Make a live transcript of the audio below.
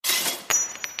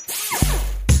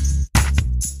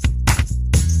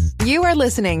You are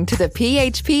listening to the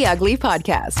PHP Ugly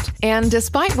podcast. And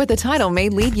despite what the title may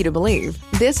lead you to believe,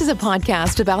 this is a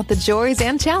podcast about the joys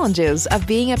and challenges of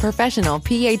being a professional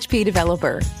PHP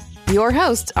developer. Your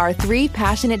hosts are three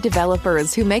passionate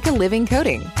developers who make a living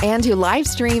coding and who live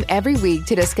stream every week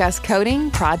to discuss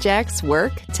coding, projects,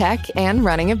 work, tech, and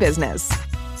running a business.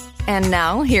 And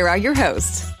now, here are your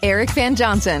hosts, Eric Van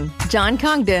Johnson, John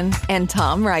Congdon, and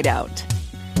Tom Rideout.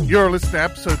 You're listening to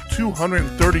episode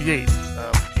 238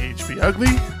 of PHP Ugly.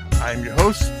 I'm your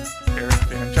host, Eric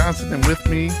Van Johnson, and with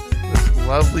me this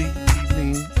lovely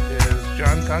evening is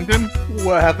John Congdon.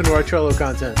 What happened to our Trello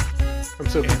content? I'm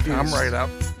so confused. Tom Rideout.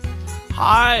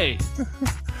 Hi.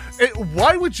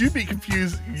 Why would you be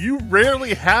confused? You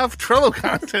rarely have Trello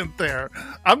content there.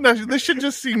 I'm not. This should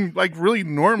just seem like really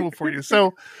normal for you.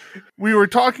 So, we were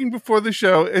talking before the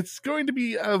show. It's going to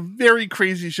be a very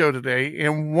crazy show today,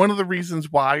 and one of the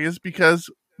reasons why is because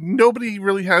nobody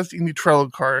really has any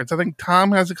Trello cards. I think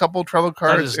Tom has a couple Trello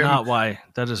cards. That is not why.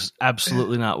 That is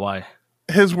absolutely not why.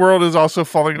 His world is also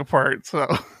falling apart. So,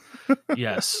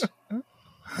 yes.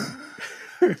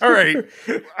 All right.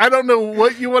 I don't know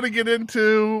what you want to get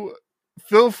into.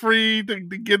 Feel free to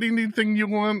get anything you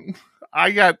want. I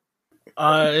got.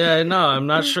 Yeah, no, I'm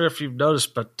not sure if you've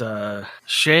noticed, but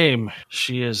Shame,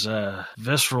 she is a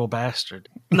visceral bastard.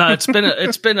 No, it's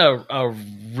been a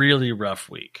really rough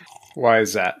week. Why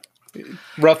is that?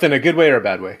 Rough in a good way or a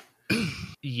bad way?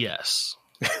 Yes.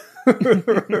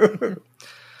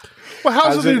 Well,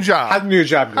 how's the new job? How's the new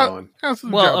job going?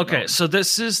 Okay, so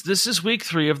this is week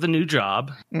 3 of the new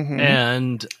job,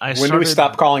 and when do we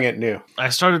stop calling it new? I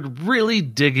started really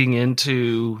digging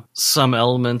into some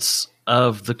elements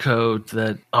of the code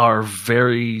that are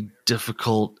very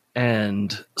difficult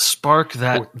and spark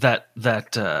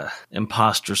that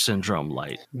imposter syndrome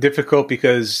light. Difficult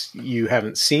because you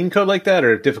haven't seen code like that,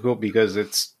 or difficult because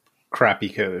it's crappy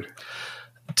code?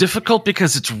 Difficult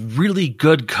because it's really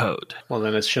good code. Well,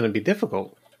 then it shouldn't be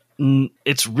difficult.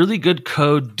 It's really good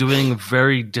code doing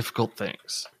very difficult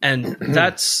things. And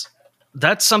that's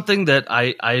something that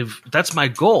that's my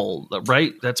goal,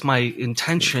 right? That's my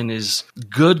intention, is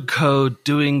good code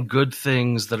doing good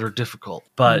things that are difficult.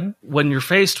 But when you're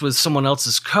faced with someone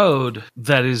else's code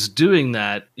that is doing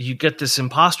that, you get this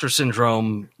imposter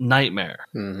syndrome nightmare.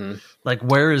 Like,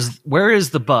 where is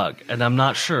the bug? And I'm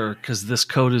not sure, because this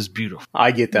code is beautiful.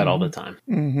 I get that all the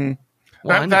time.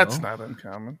 Well, that's not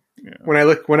uncommon. Yeah. When I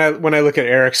look at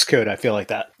Eric's code, I feel like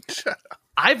that.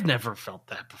 I've never felt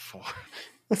that before.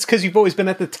 That's because you've always been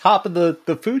at the top of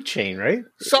the food chain, right?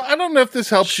 So I don't know if this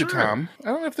helps you, Tom.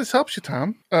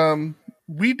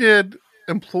 We did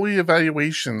employee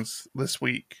evaluations this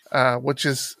week, which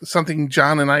is something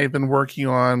John and I have been working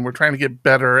on. We're trying to get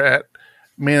better at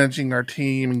managing our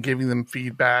team and giving them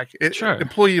feedback.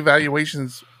 Employee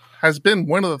evaluations has been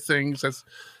one of the things that's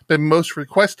been most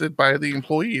requested by the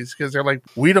employees, because they're like,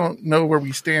 we don't know where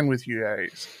we stand with you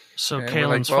guys. So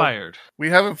Kalen's fired. We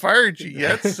haven't fired you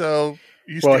yet, so...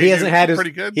 He hasn't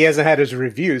had his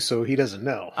review, so he doesn't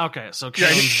know. Okay, so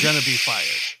Kalen's gonna be fired.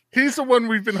 He's the one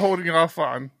we've been holding off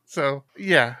on. So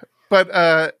yeah,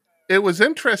 but it was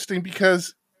interesting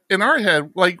because in our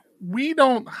head, like, we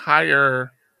don't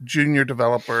hire junior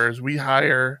developers; we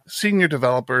hire senior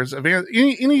developers.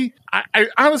 I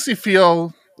honestly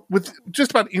feel with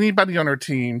just about anybody on our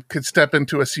team could step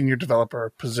into a senior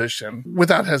developer position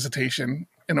without hesitation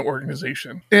in an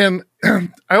organization. And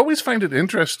I always find it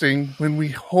interesting when we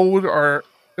hold our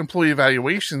employee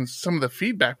evaluations, some of the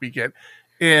feedback we get.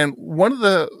 And one of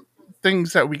the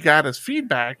things that we got as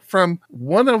feedback from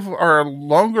one of our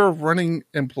longer running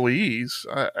employees,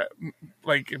 aren't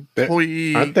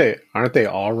they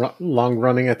all long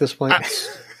running at this point?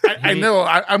 I know.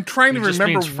 I'm trying to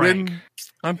remember when.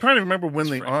 I'm trying to remember when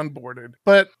they onboarded,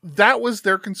 but that was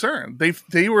their concern. They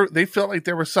felt like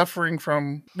they were suffering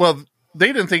from, well, they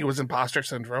didn't think it was imposter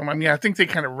syndrome. I mean, I think they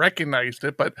kind of recognized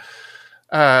it, but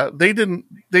they didn't.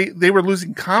 They were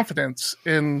losing confidence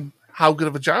in how good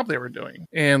of a job they were doing.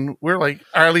 And we're like,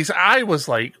 or at least I was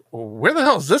like, well, where the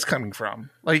hell is this coming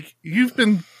from? Like, you've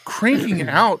been cranking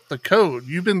out the code.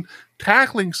 You've been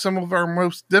tackling some of our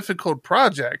most difficult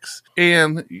projects,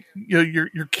 and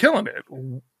you're killing it.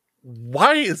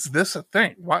 Why is this a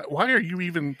thing? Why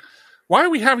are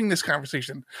we having this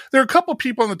conversation? There are a couple of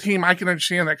people on the team I can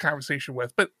understand that conversation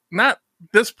with, but not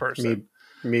this person.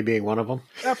 Me being one of them.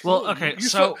 Absolutely. Well, okay,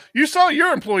 you saw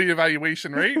your employee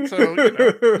evaluation, right? So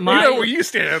you know where you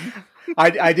stand.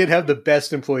 I did have the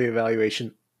best employee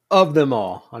evaluation of them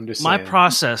all. I'm just saying. My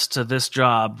process to this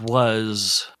job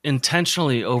was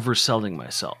intentionally overselling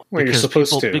myself. Well, you're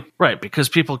supposed to. Right, because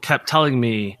people kept telling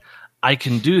me I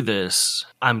can do this.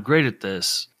 I'm great at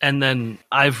this. And then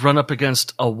I've run up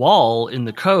against a wall in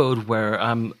the code where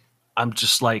I'm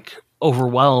just like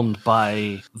overwhelmed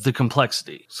by the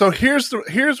complexity. So here's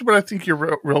what I think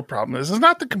your real problem is. It's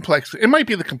not the complexity. It might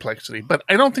be the complexity, but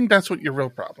I don't think that's what your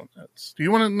real problem is. Do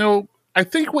you want to know? I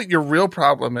think what your real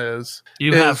problem is.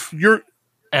 You have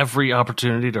every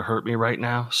opportunity to hurt me right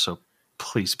now, so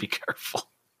please be careful.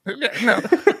 No,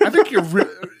 I think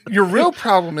your real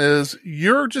problem is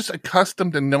you're just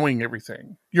accustomed to knowing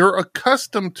everything. You're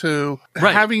accustomed to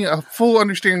having a full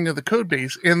understanding of the code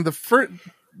base, and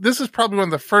this is probably one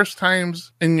of the first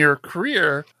times in your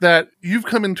career that you've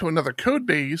come into another code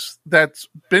base that's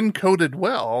been coded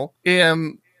well,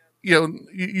 and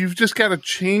you've just got to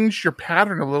change your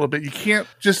pattern a little bit. You can't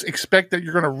just expect that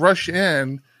you're going to rush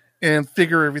in and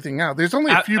figure everything out. There's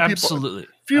only a few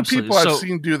people I've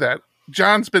seen do that.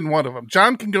 John's been one of them.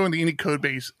 John can go into any code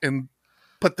base and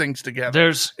put things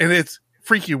together. And it's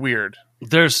freaky weird.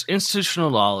 There's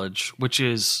institutional knowledge, which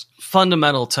is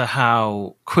fundamental to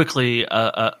how quickly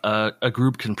a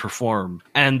group can perform.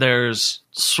 And there's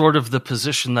sort of the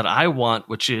position that I want,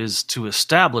 which is to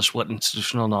establish what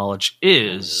institutional knowledge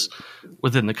is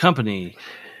within the company.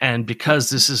 And because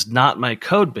this is not my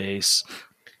code base,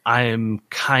 I'm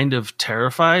kind of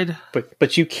terrified.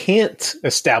 But you can't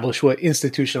establish what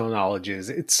institutional knowledge is.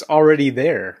 It's already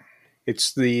there.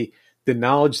 It's the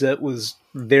knowledge that was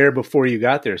there before you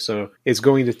got there. So it's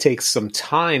going to take some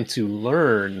time to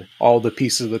learn all the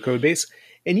pieces of the code base.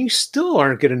 And you still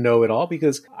aren't going to know it all,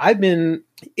 because I've been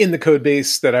in the code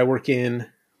base that I work in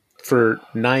for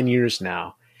 9 years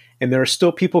now. And there are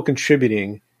still people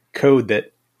contributing code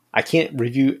that I can't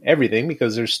review everything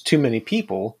because there's too many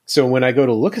people. So when I go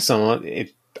to look at someone,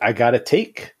 I got to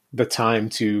take the time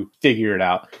to figure it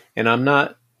out. And I'm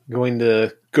not going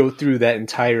to go through that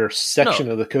entire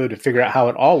section of the code to figure out how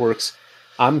it all works.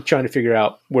 I'm trying to figure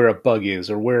out where a bug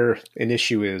is, or where an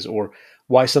issue is, or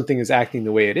why something is acting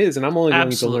the way it is. And I'm only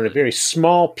going to learn a very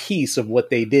small piece of what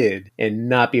they did and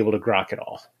not be able to grok it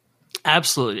all.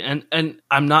 Absolutely. And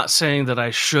I'm not saying that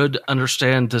I should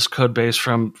understand this code base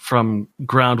from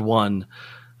ground one.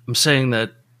 I'm saying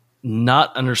that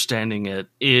not understanding it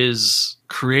is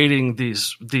creating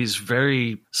these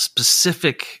very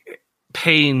specific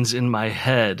pains in my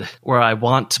head where I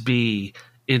want to be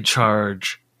in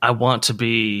charge. I want to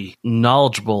be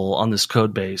knowledgeable on this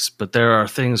code base, but there are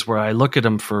things where I look at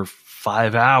them for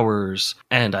 5 hours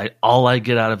and all I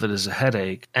get out of it is a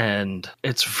headache, and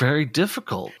it's very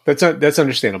difficult. That's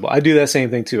understandable. I do that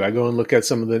same thing too. I go and look at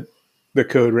some of the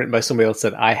code written by somebody else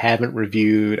that I haven't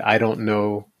reviewed, I don't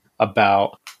know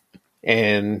about,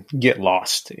 and get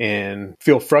lost and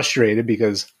feel frustrated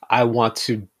because I want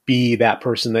to be that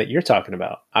person that you're talking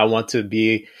about. I want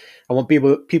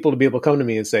people to be able to come to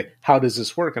me and say, how does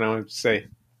this work? And I want to say,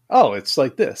 oh, it's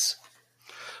like this.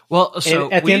 Well, so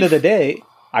and at the end of the day,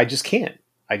 I just can't.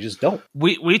 I just don't.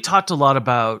 We joked a lot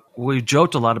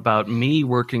about me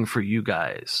working for you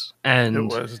guys. And it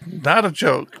was not a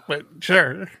joke, but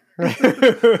sure.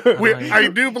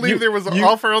 I do believe there was an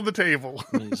offer on the table.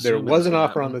 There was an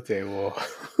offer on the table.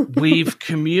 We've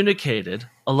communicated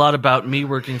a lot about me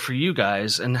working for you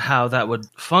guys and how that would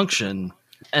function.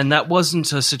 And that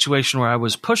wasn't a situation where I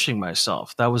was pushing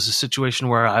myself. That was a situation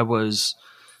where I was,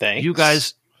 thanks.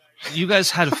 You guys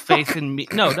had faith in me.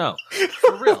 No,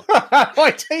 for real.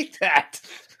 I take that.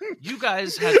 You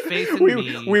guys had faith in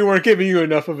me. We weren't giving you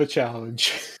enough of a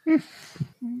challenge.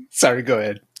 Sorry, go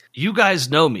ahead. You guys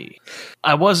know me.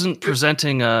 I wasn't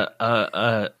presenting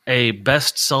a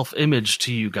best self-image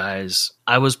to you guys.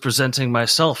 I was presenting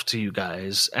myself to you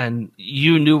guys, and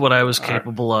you knew what I was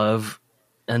capable of.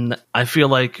 And I feel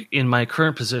like in my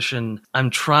current position, I'm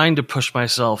trying to push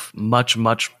myself much,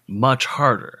 much, much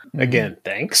harder. Again,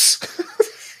 thanks.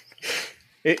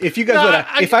 If you guys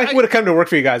if I would have come to work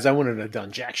for you guys, I wouldn't have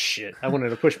done jack shit. I wouldn't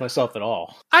have pushed myself at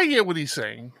all. I get what he's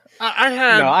saying. No,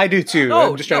 I do too.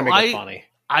 I'm just trying to make it funny.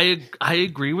 I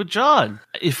agree with John.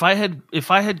 If I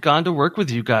had gone to work with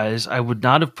you guys, I would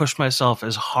not have pushed myself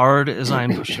as hard as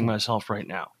I'm pushing myself right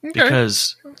now. Okay.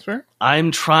 Because that's fair.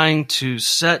 I'm trying to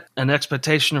set an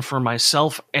expectation for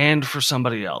myself and for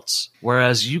somebody else,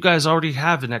 whereas you guys already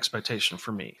have an expectation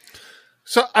for me.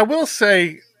 So I will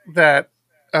say that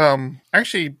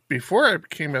actually, before I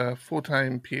became a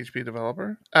full-time PHP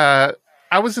developer, I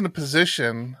was in a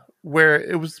position where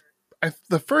it was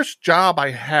the first job I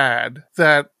had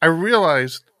that I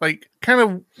realized, like, kind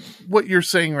of what you're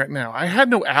saying right now. I had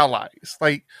no allies.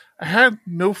 Like, I had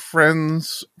no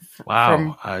friends.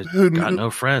 Wow. No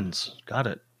friends. Got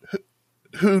it.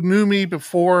 Who knew me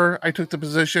before I took the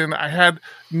position. I had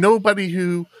nobody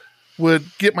who would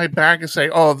get my back and say,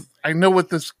 oh, I know what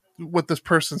what this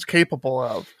person's capable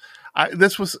of.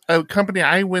 This was a company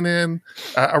I went in,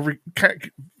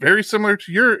 very similar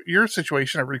to your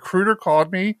situation. A recruiter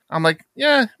called me. I'm like,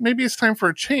 yeah, maybe it's time for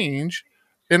a change.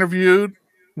 Interviewed,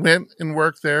 went and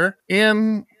worked there.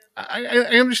 And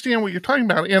I understand what you're talking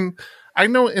about. And I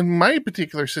know in my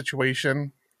particular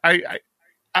situation, I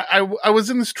was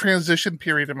in this transition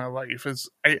period in my life.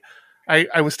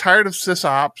 I was tired of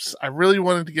sysops. I really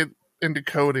wanted to get into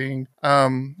coding.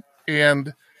 And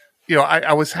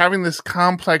I was having this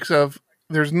complex of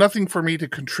there's nothing for me to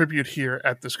contribute here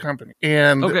at this company.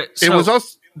 And okay, so it was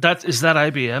also is that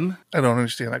IBM? I don't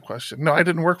understand that question. No, I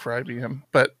didn't work for IBM,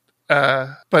 but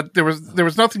there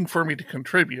was nothing for me to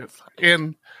contribute.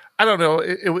 And I don't know.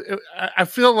 I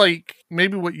feel like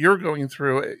maybe what you're going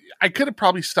through, I could have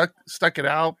probably stuck it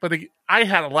out, but I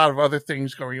had a lot of other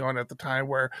things going on at the time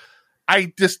where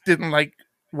I just didn't like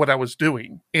what I was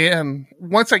doing. And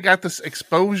once I got this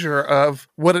exposure of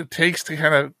what it takes to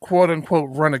kind of quote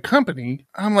unquote run a company,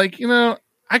 I'm like,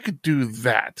 I could do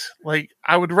that. Like,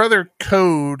 I would rather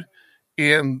code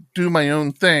and do my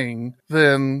own thing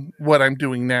than what I'm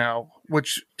doing now,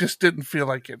 which just didn't feel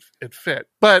like it fit.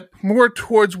 But more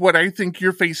towards what I think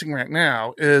you're facing right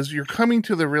now is you're coming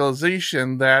to the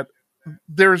realization that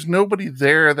there's nobody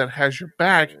there that has your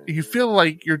back. You feel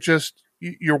like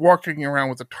you're walking around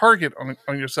with a target on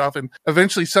yourself, and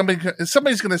eventually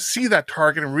somebody's going to see that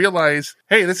target and realize,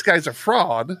 hey, this guy's a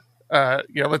fraud.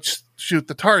 Let's shoot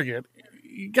the target.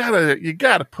 You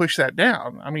gotta push that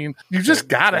down. I mean, you just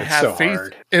gotta have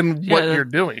faith in what you're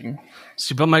doing.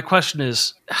 See, but my question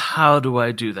is, how do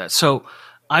I do that? So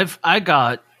I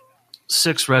got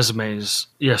 6 resumes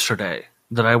yesterday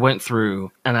that I went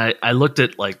through, and I looked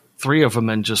at like 3 of them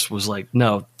and just was like,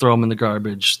 no, throw them in the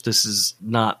garbage. This is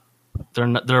not.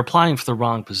 They're applying for the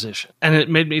wrong position. And it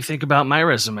made me think about my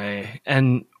resume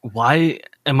and why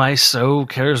am I so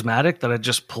charismatic that I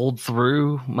just pulled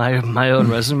through my own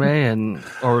resume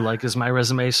or like, is my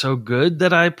resume so good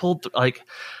that I pulled like,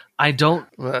 I don't,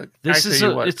 look,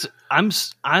 I'm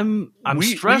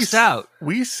stressed out.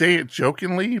 We say it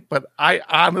jokingly, but I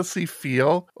honestly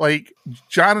feel like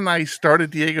John and I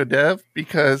started Diego Dev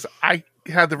because I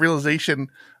had the realization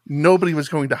nobody was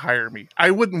going to hire me. I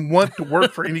wouldn't want to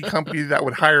work for any company that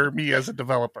would hire me as a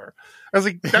developer. I was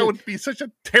like, that would be such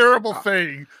a terrible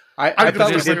thing. I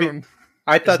thought we did.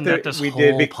 I thought that this we whole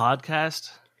did podcast.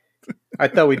 I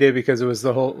thought we did because it was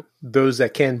the whole those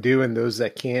that can do and those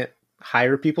that can't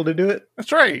hire people to do it.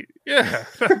 That's right. Yeah,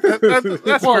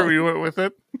 that's where we went with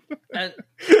it.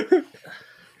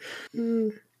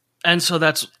 And so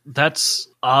that's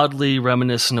oddly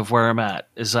reminiscent of where I'm at.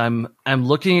 Is I'm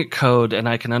looking at code and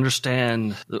I can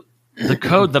understand the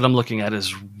code that I'm looking at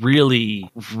is really,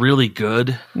 really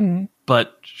good,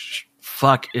 but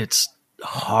fuck, it's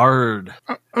hard.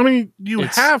 I mean, you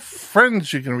have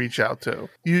friends you can reach out to.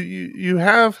 You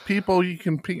have people you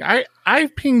can ping.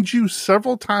 I've pinged you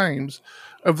several times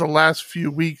over the last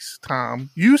few weeks, Tom,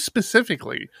 you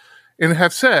specifically, and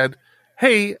have said,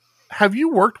 hey, have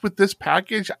you worked with this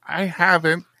package? I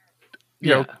haven't.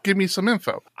 Give me some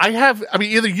info.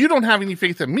 Either you don't have any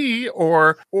faith in me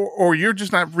or you're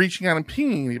just not reaching out and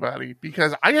pinging anybody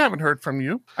because I haven't heard from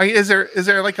you. Is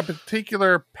there like a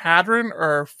particular pattern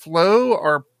or flow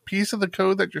or piece of the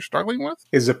code that you're struggling with?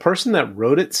 Is the person that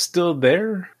wrote it still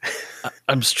there?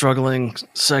 I'm struggling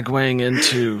segueing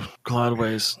into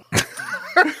Cloudways.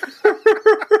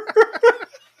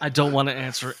 I don't want to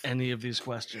answer any of these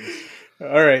questions.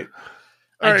 All right.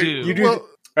 I do. You do. All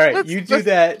right. You do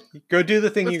that. Go do the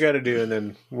thing you got to do, and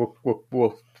then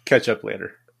we'll catch up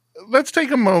later. Let's take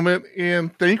a moment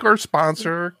and thank our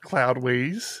sponsor,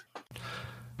 Cloudways.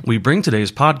 We bring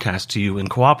today's podcast to you in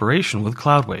cooperation with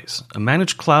Cloudways, a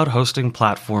managed cloud hosting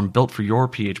platform built for your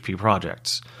PHP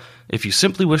projects. If you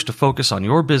simply wish to focus on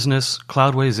your business,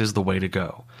 Cloudways is the way to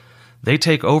go. They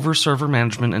take over server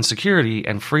management and security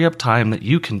and free up time that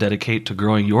you can dedicate to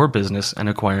growing your business and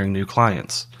acquiring new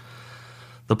clients.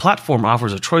 The platform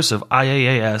offers a choice of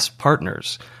IaaS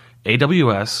partners: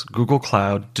 AWS, Google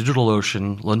Cloud,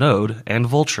 DigitalOcean, Linode, and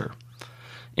Vultr.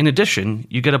 In addition,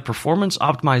 you get a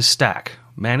performance-optimized stack,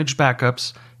 managed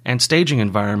backups, and staging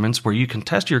environments where you can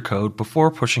test your code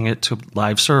before pushing it to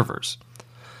live servers.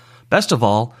 Best of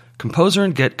all, Composer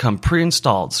and Git come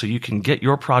pre-installed so you can get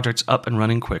your projects up and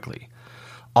running quickly.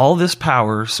 All this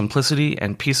power, simplicity,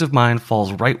 and peace of mind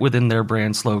falls right within their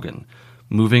brand slogan,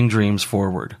 moving dreams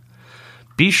forward.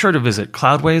 Be sure to visit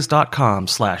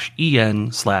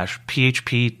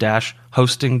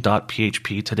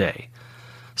cloudways.com/en/php-hosting.php today.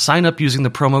 Sign up using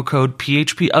the promo code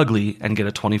PHPUGLY and get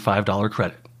a $25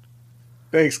 credit.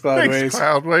 Thanks, Cloudways. Thanks,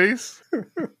 Cloudways.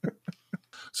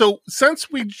 So since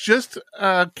we just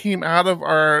came out of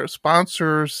our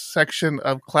sponsors section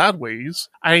of Cloudways,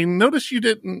 I noticed you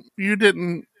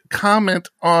didn't comment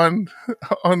on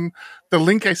the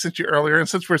link I sent you earlier. And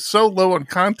since we're so low on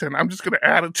content, I'm just going to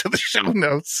add it to the show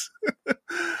notes.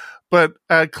 But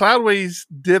Cloudways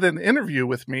did an interview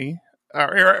with me,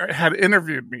 or had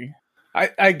interviewed me.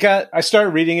 I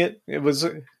started reading it. It was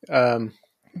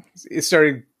it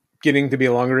started getting to be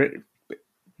a longer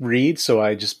read, so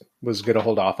I just was going to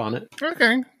hold off on it.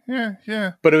 Okay.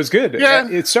 Yeah. But it was good. Yeah.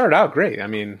 It started out great. I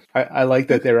mean, I like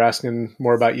that they were asking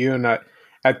more about you. And at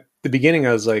the beginning,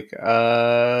 I was like,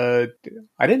 I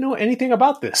didn't know anything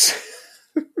about this.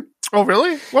 Oh,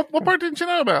 really? What part didn't you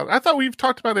know about? I thought we've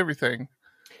talked about everything.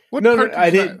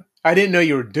 I didn't know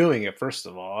you were doing it, first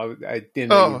of all. I didn't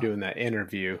know you were doing that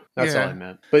interview. That's all I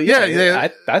meant. But yeah.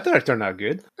 I thought it turned out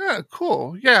good. Yeah,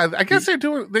 cool. Yeah, I guess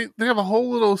they have a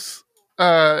whole little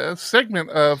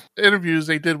segment of interviews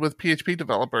they did with PHP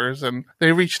developers, and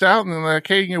they reached out and they're like,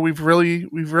 hey, we've really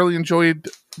enjoyed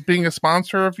being a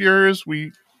sponsor of yours.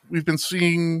 We've been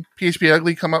seeing PHP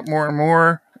Ugly come up more and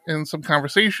more in some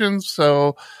conversations.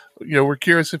 So, we're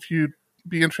curious if you'd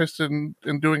be interested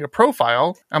in doing a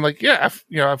profile. I'm like, yeah,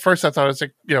 at first I thought it was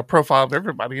like, profile of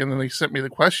everybody. And then they sent me the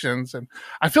questions, and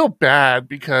I feel bad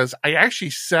because I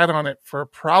actually sat on it for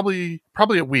probably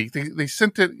a week. They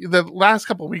sent it. The last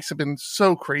couple of weeks have been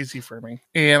so crazy for me.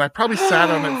 And I probably sat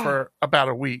on it for about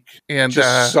a week. And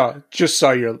just saw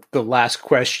the last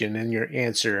question and your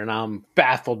answer. And I'm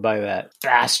baffled by that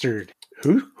bastard.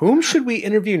 Whom should we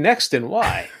interview next and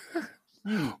why?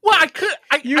 Well,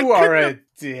 You are a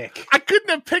dick. I couldn't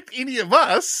have picked any of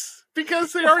us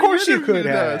because they already interviewed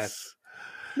us.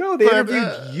 No, they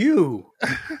interviewed you.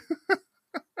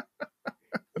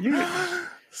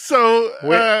 So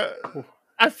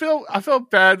I feel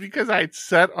bad because I'd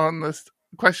sat on this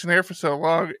questionnaire for so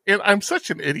long, and I'm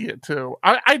such an idiot too.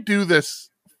 I do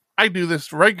this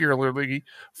regularly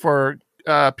for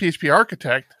PHP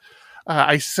Architect.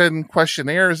 I send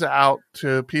questionnaires out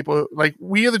to people. Like,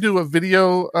 we either do a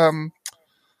video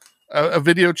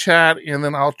chat, and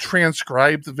then I'll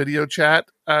transcribe the video chat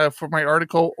for my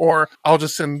article, or I'll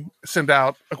just send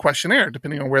out a questionnaire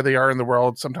depending on where they are in the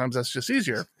world. Sometimes that's just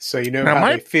easier. So how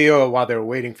they feel while they're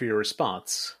waiting for your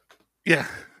response. Yeah.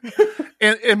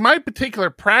 and my particular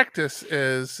practice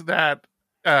is that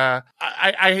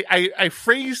I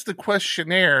phrase the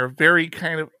questionnaire very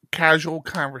kind of casual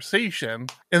conversation,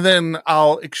 and then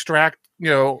I'll extract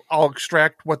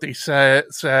what they said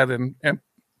and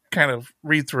kind of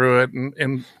read through it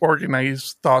and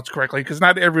organize thoughts correctly, because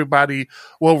not everybody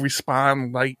will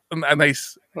respond like a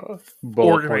nice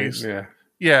organized.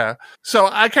 Yeah. So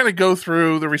I kind of go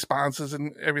through the responses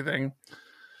and everything.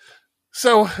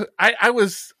 So I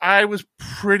was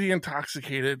pretty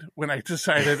intoxicated when I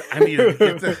decided I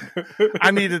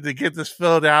needed to get this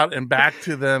filled out and back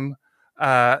to them.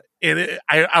 I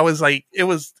was like,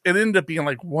 it ended up being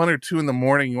like 1 or 2 in the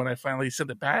morning when I finally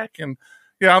sent it back. And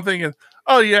I'm thinking,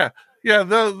 oh yeah,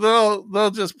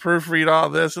 they'll just proofread all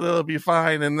this and it'll be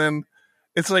fine. And then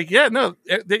it's like, yeah, no,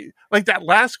 they like that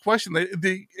last question,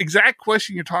 the exact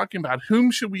question you're talking about,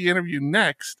 whom should we interview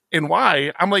next and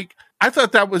why? I'm like, I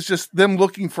thought that was just them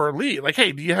looking for a lead. Like,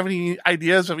 hey, do you have any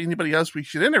ideas of anybody else we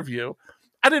should interview?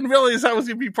 I didn't realize that was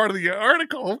going to be part of the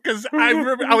article, because I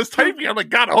remember I was typing. I'm like,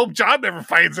 God, I hope John never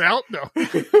finds out. No.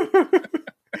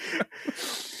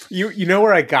 You know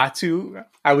where I got to?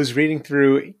 I was reading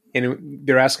through, and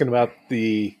they're asking about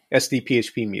the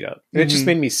SDPHP meetup. And it just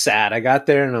made me sad. I got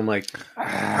there, and I'm like,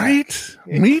 right?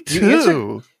 Me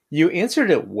too. You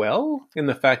answered it well, in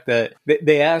the fact that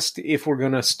they asked if we're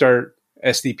going to start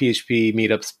SDPHP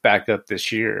meetups back up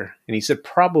this year. And he said,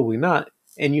 probably not.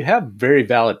 And you have very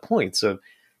valid points of,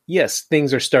 yes,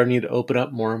 things are starting to open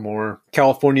up more and more.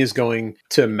 California is going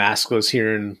to maskless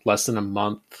here in less than a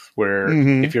month, where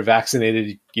if you're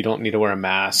vaccinated, you don't need to wear a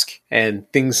mask.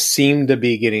 And things seem to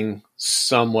be getting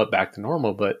somewhat back to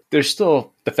normal, but there's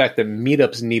still the fact that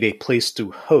meetups need a place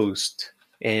to host.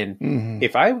 And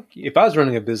if I was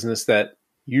running a business that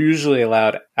usually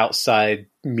allowed outside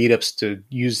meetups to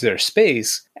use their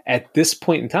space, at this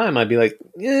point in time, I'd be like,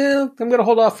 yeah, I'm going to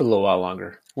hold off for a little while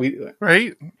longer.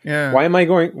 Right? Yeah. Why am I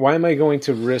going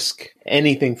to risk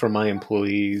anything for my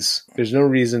employees? There's no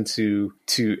reason to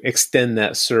extend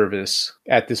that service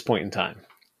at this point in time.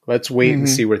 Let's wait and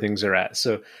see where things are at.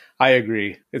 So I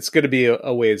agree. It's going to be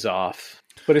a ways off,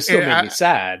 but it still made me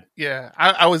sad. Yeah.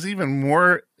 I was even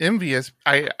more envious.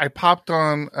 I popped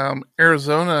on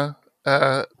Arizona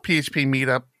PHP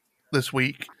meetup this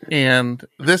week, and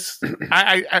this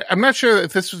I'm not sure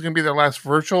if this was going to be their last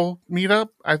virtual meetup.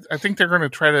 I think they're going to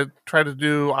try to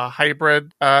do a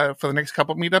hybrid for the next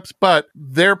couple of meetups, but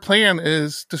their plan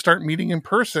is to start meeting in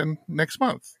person next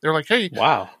month. They're like, hey,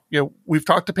 wow, we've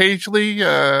talked to Pagely,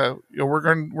 we're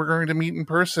going to meet in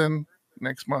person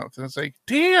next month. And it's like,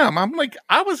 damn, I'm like,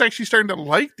 I was actually starting to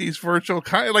like these virtual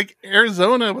like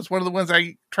Arizona was one of the ones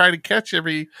I try to catch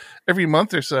every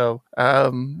month or so.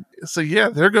 So yeah,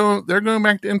 they're going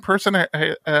back to in person.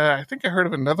 I think I heard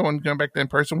of another one going back to in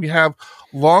person. We have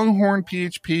Longhorn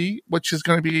PHP, which is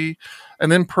going to be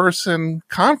an in-person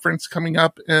conference coming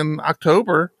up in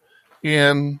October.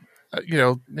 And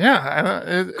Call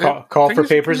for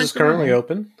papers is currently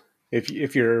open.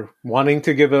 If you're wanting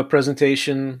to give a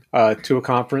presentation to a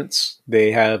conference,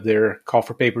 they have their call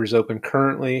for papers open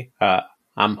currently.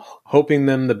 I'm hoping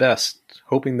the best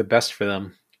for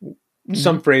them. Mm-hmm.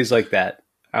 Some phrase like that.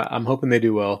 I'm hoping they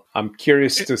do well. I'm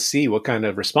curious to see what kind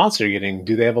of response they're getting.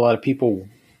 Do they have a lot of people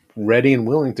ready and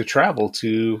willing to travel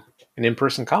to an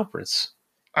in-person conference?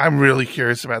 I'm really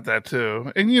curious about that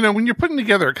too. And when you're putting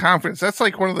together a conference, that's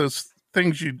like one of those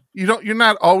things you're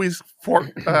not always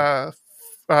Fort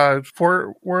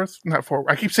Worth, not Fort.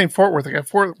 I keep saying Fort Worth. I got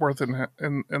Fort Worth in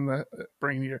the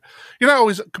brain here. You're not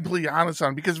always completely honest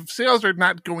on, because if sales are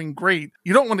not going great,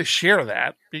 you don't want to share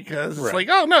that, because it's like,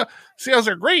 oh no, sales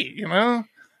are great,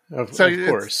 Of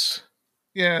course,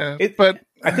 yeah. But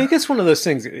I think it's one of those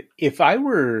things. If I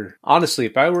were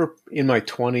in my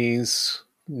 20s,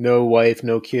 no wife,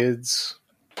 no kids,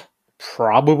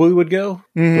 probably would go.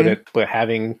 Mm-hmm. But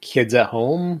having kids at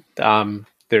home,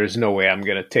 there's no way I'm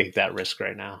going to take that risk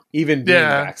right now, even being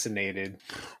vaccinated.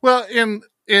 Well,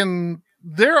 and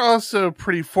they're also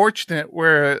pretty fortunate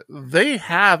where they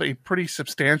have a pretty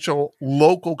substantial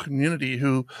local community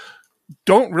who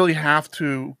don't really have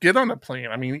to get on a plane.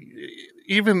 I mean,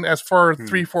 even as far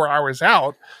 3-4 hours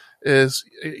out is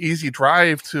an easy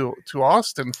drive to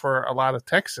Austin for a lot of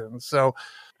Texans. So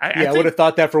I would have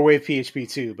thought that for Wave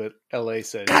PHP too, but LA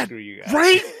said, screw you guys.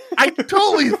 Right? I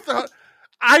totally thought.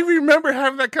 I remember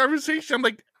having that conversation. I'm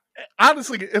like,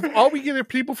 honestly, if all we get are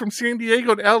people from San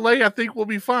Diego to LA, I think we'll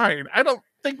be fine. I don't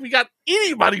think we got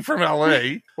anybody from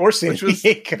LA or San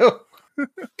Diego.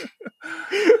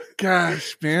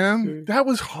 Gosh, man, that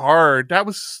was hard. That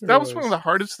was one of the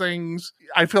hardest things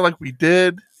I feel like we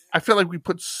did. I feel like we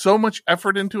put so much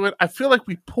effort into it. I feel like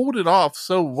we pulled it off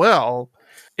so well.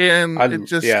 And I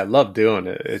love doing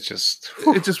it. It just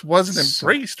wasn't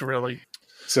embraced really.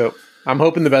 So I'm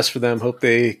hoping the best for them. Hope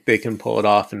they can pull it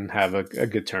off and have a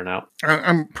good turnout.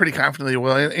 I'm pretty confident they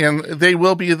will, and they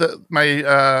will be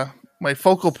my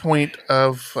focal point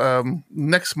of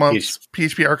next month's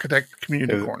PHP Architect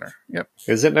Community Corner. Yep.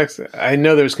 Is it next? I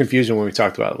know there was confusion when we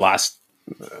talked about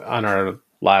on our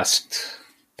last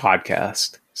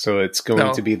podcast. So it's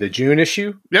going to be the June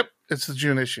issue? Yep, it's the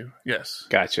June issue. Yes.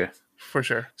 Gotcha. For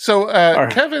sure. So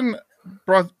Kevin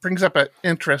brings up an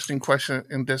interesting question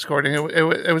in Discord, and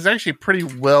it was actually pretty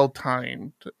well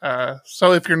timed.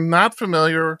 So if you're not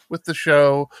familiar with the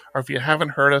show, or if you haven't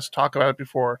heard us talk about it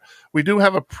before, we do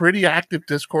have a pretty active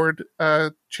Discord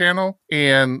channel,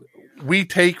 and we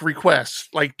take requests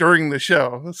like during the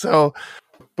show. So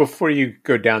before you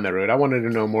go down that road, I wanted to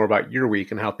know more about your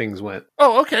week and how things went.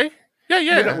 Oh, okay.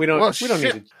 Yeah. We don't need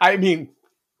to. I mean,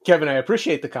 Kevin, I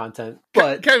appreciate the content,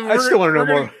 but Kevin, I still want to know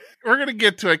more. We're gonna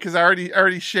get to it because I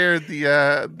already shared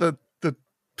the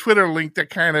Twitter link that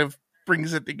kind of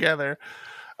brings it together.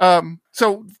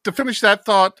 So to finish that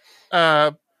thought,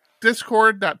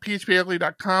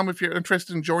 discord.phpugly.com if you're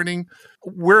interested in joining.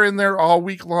 We're in there all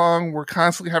week long. We're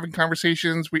constantly having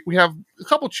conversations. We have a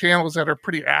couple channels that are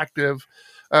pretty active.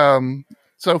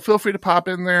 So feel free to pop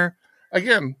in there.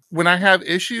 Again, when I have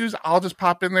issues, I'll just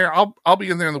pop in there. I'll be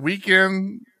in there on the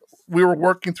weekend. We were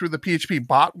working through the PHP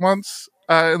bot once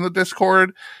in the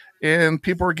Discord, and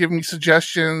people were giving me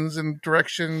suggestions and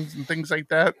directions and things like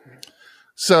that.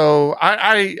 So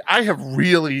I have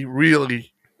really,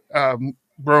 really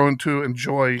grown to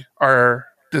enjoy our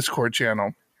Discord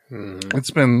channel. Mm-hmm.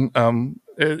 It's been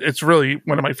it's really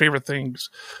one of my favorite things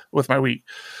with my week.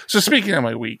 So speaking of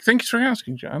my week, thanks for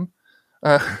asking, John.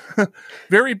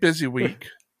 Very busy week.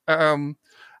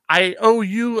 I owe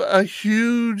you a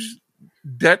huge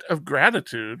debt of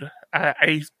gratitude.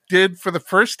 I did, for the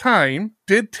first time,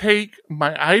 take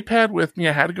my iPad with me.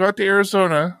 I had to go out to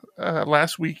Arizona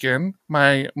last weekend.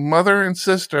 My mother and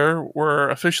sister were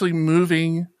officially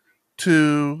moving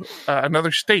to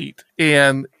another state,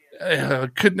 and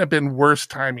couldn't have been worse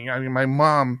timing. I mean, my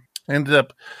mom ended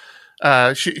up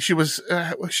she was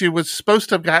supposed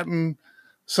to have gotten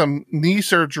some knee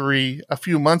surgery a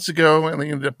few months ago, and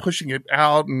they ended up pushing it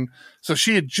out. And so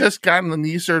she had just gotten the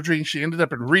knee surgery, and she ended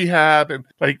up in rehab. And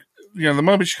the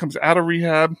moment she comes out of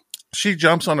rehab, she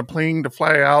jumps on a plane to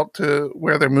fly out to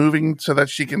where they're moving so that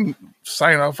she can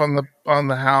sign off on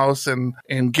the house and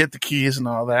get the keys and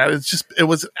all that. It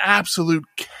was absolute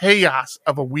chaos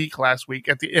of a week last week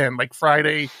at the end, like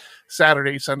Friday,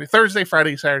 Saturday, Sunday, Thursday,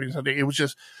 Friday, Saturday, Sunday. It was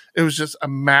just a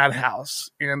madhouse.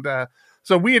 And,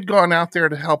 so we had gone out there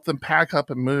to help them pack up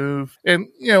and move. And,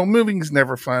 moving is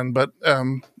never fun, but,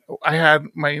 I had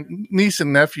my niece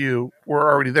and nephew were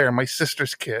already there, my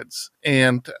sister's kids,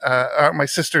 and my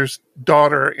sister's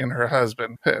daughter and her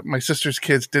husband. My sister's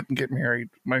kids didn't get married.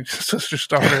 My sister's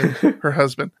daughter and her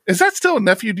husband. Is that still a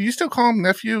nephew? Do you still call him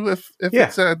nephew if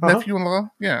it's a nephew-in-law?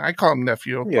 Yeah, I call him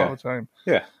nephew all the time.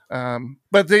 Yeah.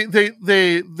 But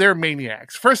they're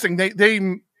maniacs. First thing,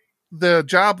 the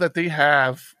job that they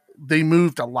have, they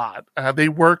moved a lot. They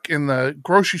work in the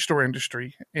grocery store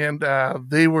industry, and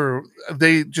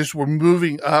they just were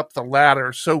moving up the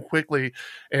ladder so quickly.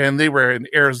 And they were in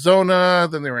Arizona,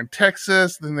 then they were in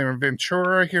Texas, then they were in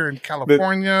Ventura here in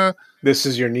California. This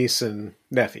is your niece and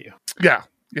nephew. Yeah.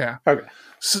 Okay.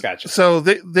 Gotcha. So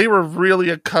they were really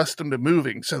accustomed to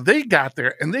moving. So they got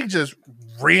there and they just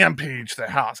rampaged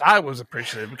the house. I was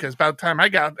appreciative because by the time I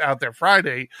got out there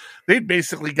Friday, they'd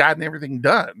basically gotten everything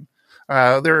done.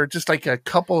 There were just like a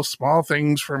couple of small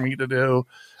things for me to do.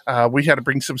 We had to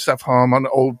bring some stuff home on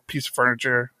an old piece of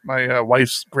furniture my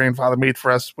wife's grandfather made for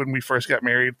us when we first got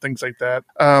married, things like that.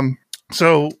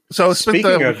 So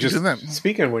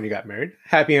speaking of when you got married,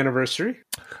 happy anniversary.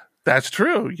 That's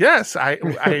true. Yes,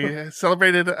 I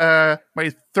celebrated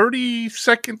my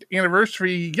 32nd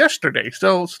anniversary yesterday.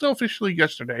 Still officially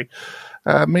yesterday,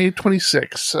 May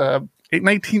 26th.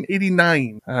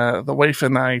 1989, the wife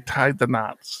and I tied the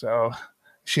knot, so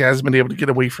she hasn't been able to get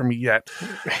away from me yet.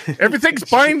 Everything's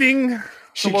binding.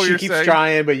 She keeps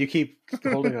trying, but you keep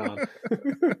holding on.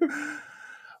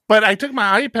 But I took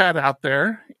my iPad out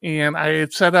there, and I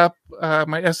had set up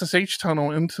my SSH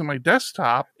tunnel into my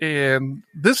desktop, and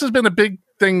this has been a big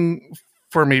thing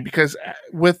for me because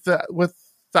with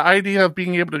the idea of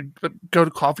being able to go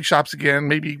to coffee shops again,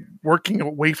 maybe working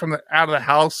away from out of the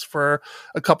house for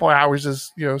a couple hours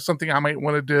is, something I might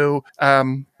want to do.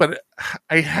 But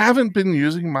I haven't been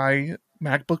using my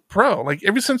MacBook Pro. Like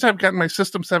ever since I've gotten my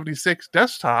System 76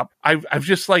 desktop, I've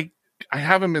just I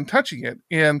haven't been touching it.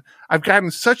 And I've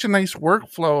gotten such a nice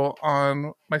workflow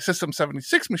on my System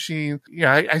 76 machine.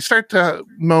 Yeah, I start to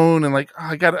moan and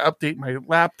I got to update my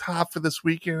laptop for this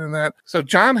weekend and that. So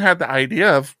John had the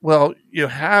idea of, well, you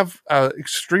have an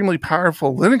extremely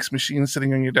powerful Linux machine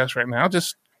sitting on your desk right now.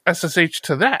 Just SSH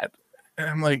to that. And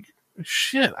I'm like,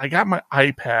 shit, I got my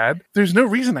iPad. There's no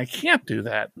reason I can't do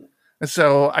that. And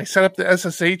so I set up the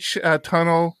SSH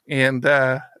tunnel and,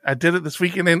 I did it this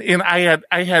weekend, and I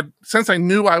had since I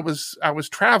knew I was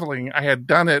traveling, I had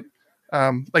done it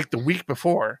the week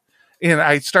before, and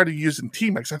I started using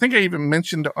Tmux. I think I even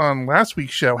mentioned on last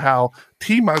week's show how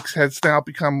Tmux has now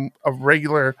become a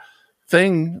regular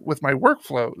thing with my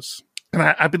workflows, and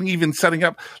I've been even setting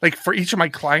up for each of my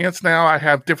clients now. I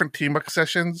have different Tmux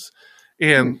sessions,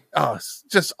 and it's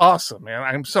just awesome, man.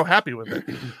 I'm so happy with it.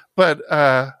 But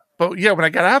yeah, when I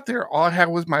got out there, all I had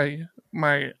was my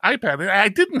iPad. I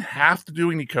didn't have to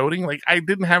do any coding. I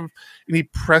didn't have any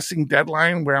pressing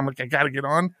deadline where I'm I got to get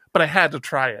on, but I had to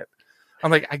try it.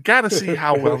 I'm I got to see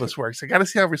how well this works. I got to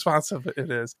see how responsive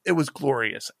it is. It was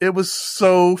glorious. It was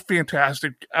so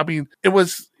fantastic. I mean, it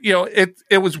was,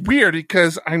 it was weird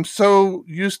because I'm so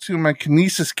used to my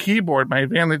Kinesis keyboard, my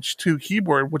Advantage 2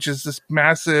 keyboard, which is this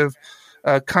massive,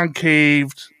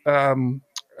 concaved,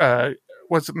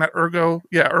 what's it, not Ergo?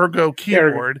 Yeah, Ergo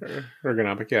keyboard.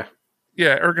 Ergonomic, yeah.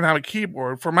 Yeah, ergonomic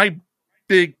keyboard for my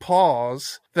big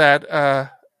paws that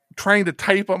trying to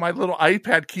type on my little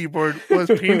iPad keyboard was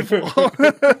painful.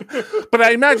 But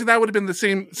I imagine that would have been the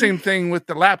same thing with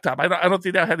the laptop. I don't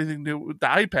think that had anything to do with the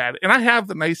iPad. And I have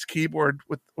the nice keyboard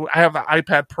I have the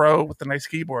iPad Pro with the nice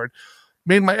keyboard.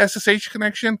 Made my SSH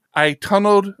connection. I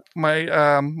tunneled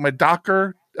my my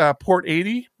Docker port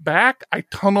 80 back. I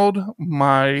tunneled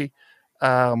my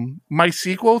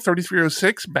MySQL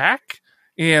 3306 back.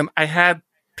 And I had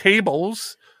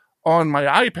Tables on my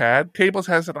iPad. Tables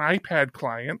has an iPad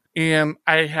client. And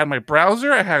I had my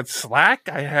browser. I had Slack.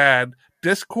 I had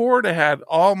Discord. I had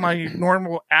all my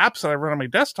normal apps that I run on my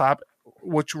desktop,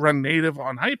 which run native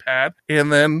on iPad.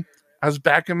 And then I was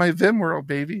back in my Vim world,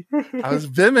 baby. I was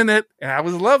Vimming it, and I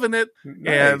was loving it. Nice.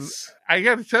 And I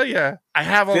got to tell you, I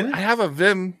have a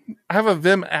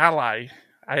Vim ally.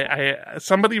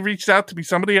 Somebody reached out to me.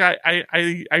 Somebody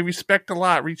I respect a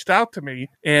lot reached out to me,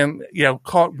 and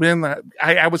caught wind that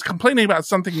I was complaining about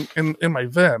something in my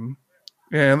Vim,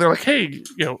 and they're like, "Hey,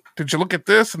 did you look at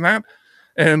this and that?"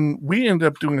 And we ended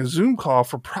up doing a Zoom call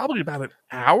for probably about an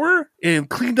hour and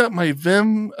cleaned up my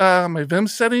Vim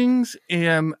settings.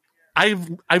 And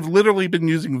I've literally been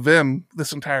using Vim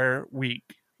this entire week.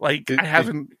 Like I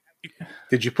haven't.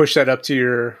 Did you push that up to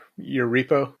your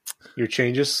repo, your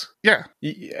changes? Yeah.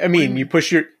 I mean, you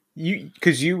push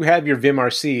because you have your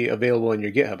vimrc available in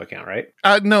your GitHub account, right?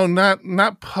 No,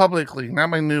 not publicly, not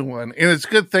my new one. And it's a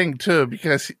good thing too,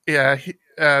 because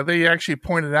they actually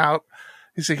pointed out.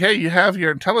 He said, "Hey, you have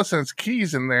your IntelliSense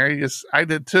keys in there." Yes, I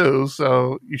did too.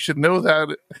 So you should know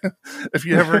that if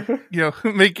you ever,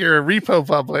 make your repo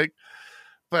public.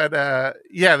 But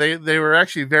they were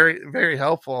actually very, very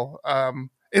helpful.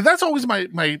 And that's always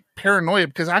my paranoia,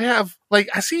 because I have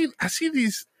I see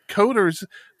these coders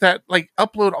that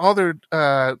upload all their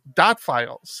dot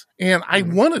files, and I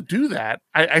want to do that.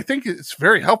 I think it's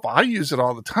very helpful. I use it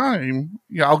all the time.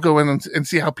 I'll go in and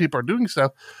see how people are doing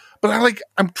stuff. But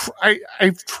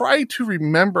I've tried to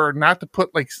remember not to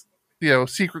put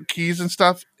secret keys and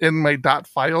stuff in my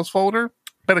 .files folder.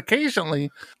 But occasionally,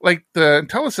 the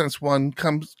IntelliSense one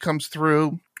comes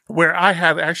through where I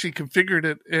had actually configured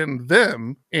it in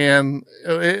Vim, and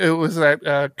it was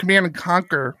that Command and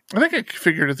Conquer. I think I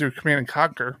configured it through Command and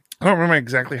Conquer. I don't remember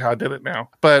exactly how I did it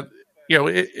now, but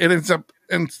it ends up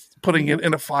putting it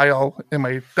in a file in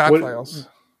my .files.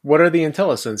 What are the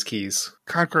IntelliSense keys?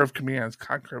 Conquer of commands.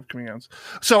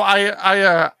 So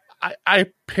I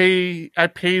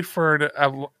paid for it.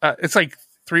 It's like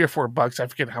 $3 or $4. I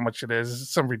forget how much it is.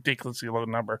 It's some ridiculously low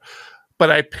number.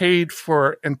 But I paid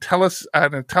for an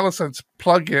IntelliSense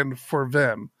plugin for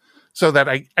Vim, so that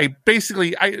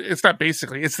it's not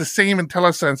basically, it's the same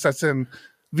IntelliSense that's in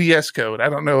VS Code. I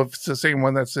don't know if it's the same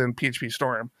one that's in PHP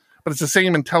Storm, but it's the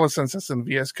same IntelliSense that's in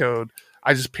VS Code.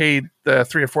 I just paid the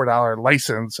 $3 or $4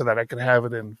 license so that I could have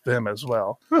it in Vim as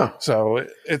well. Huh. So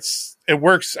it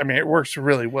works. I mean, it works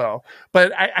really well.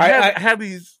 But I had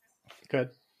these. Good.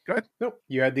 Go ahead. Nope.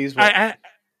 You had these.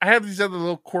 I have these other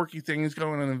little quirky things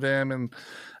going in Vim, and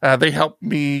they helped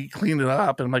me clean it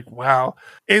up. And I'm like, wow,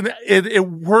 and it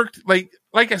worked.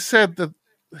 Like I said, the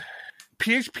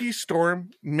PHP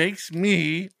Storm makes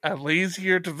me a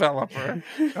lazier developer.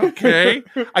 Okay.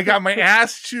 I got my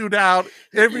ass chewed out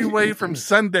every way from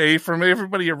Sunday from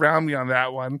everybody around me on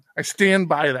that one. I stand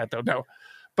by that though. No,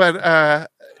 but,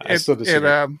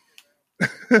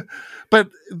 but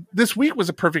this week was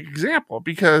a perfect example,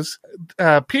 because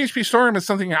PHP Storm is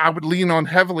something I would lean on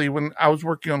heavily when I was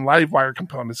working on Livewire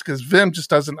components, because Vim just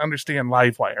doesn't understand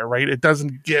Livewire, right? It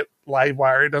doesn't get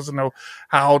Livewire. It doesn't know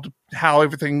how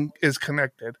everything is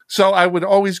connected. So I would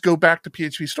always go back to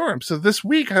PHP Storm. So this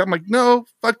week I'm like, no,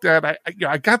 fuck that.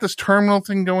 I got this terminal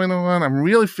thing going on. I'm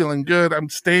really feeling good. I'm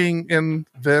staying in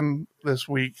Vim this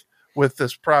week with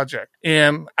this project.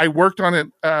 And I worked on it,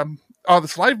 all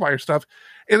this Livewire stuff.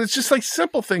 And it's just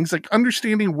simple things like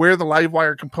understanding where the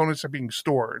Livewire components are being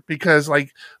stored, because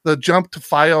the jump to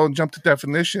file and jump to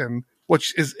definition,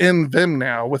 which is in Vim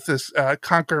now with this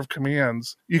conquer of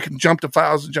commands, you can jump to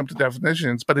files and jump to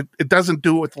definitions, but it doesn't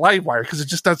do it with Livewire, because it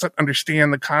just doesn't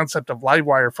understand the concept of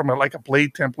Livewire from a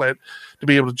blade template to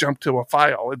be able to jump to a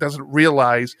file. It doesn't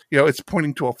realize, it's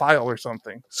pointing to a file or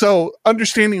something. So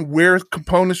understanding where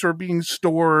components are being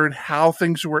stored, how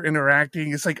things were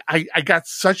interacting, it's I got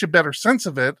such a better sense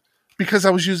of it, because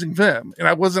I was using Vim, and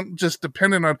I wasn't just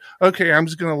dependent on, okay, I'm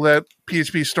just going to let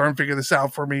PHP Storm figure this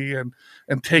out for me and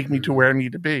take me to where I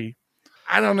need to be.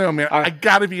 I don't know, man. I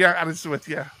got to be honest with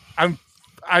you.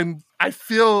 I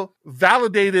feel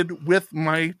validated with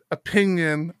my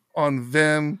opinion on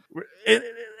Vim.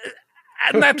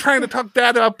 I'm not trying to talk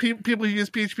bad about people who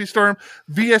use PHP Storm,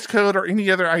 VS Code, or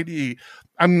any other IDE.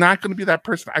 I'm not going to be that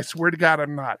person. I swear to God,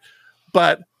 I'm not.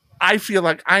 But I feel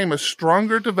like I am a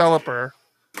stronger developer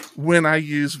when I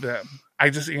use Vim. I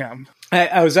just am.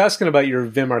 I was asking about your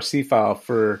vimrc file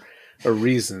for a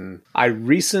reason. I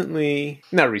use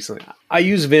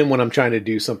Vim when I'm trying to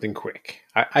do something quick.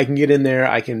 I can get in there.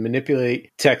 I can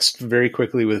manipulate text very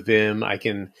quickly with Vim. I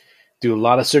can do a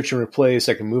lot of search and replace.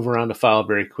 I can move around the file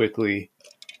very quickly.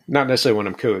 Not necessarily when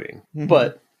I'm coding,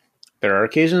 but there are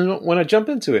occasions when I jump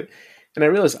into it. And I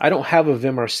realized I don't have a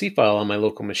vimrc file on my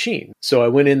local machine. So I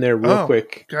went in there real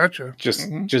quick. Gotcha.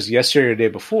 Just yesterday or the day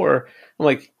before. I'm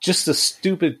like, just the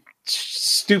stupid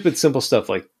simple stuff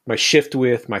like my shift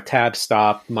width, my tab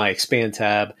stop, my expand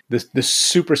tab, the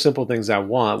super simple things I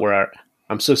want, where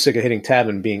I'm so sick of hitting tab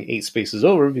and being 8 spaces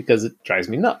over because it drives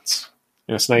me nuts.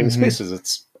 And it's not even spaces,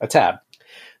 it's a tab.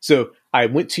 So I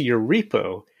went to your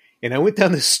repo and I went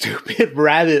down this stupid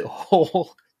rabbit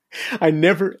hole. I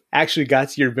never actually got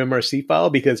to your vimrc file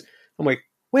because I'm like,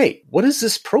 wait, what is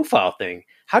this profile thing?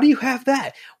 How do you have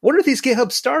that? What are these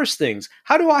GitHub stars things?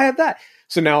 How do I have that?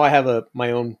 So now I have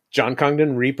my own John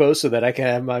Congdon repo so that I can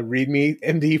have my README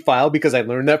MD file because I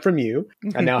learned that from you.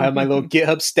 I now have my little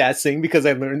GitHub stats thing because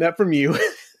I learned that from you.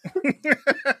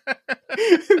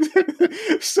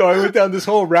 So I went down this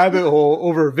whole rabbit hole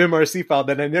over a vimrc file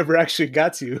that I never actually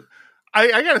got to.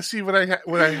 I got to see what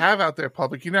I have out there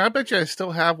public. I bet you I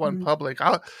still have one public.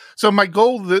 So my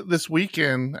goal this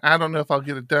weekend, I don't know if I'll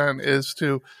get it done, is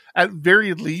to at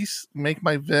very least make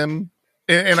my Vim,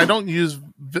 and I don't use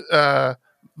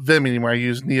Vim anymore. I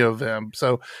use NeoVim,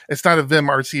 so it's not a Vim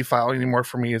RC file anymore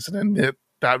for me. It's an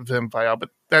init.vim file, but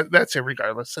that's it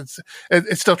regardless.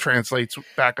 It still translates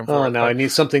back and forth. Oh, now I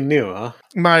need something new, huh?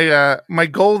 My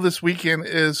goal this weekend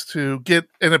is to get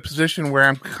in a position where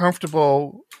I'm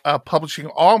comfortable publishing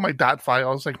all my dot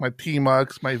files, like my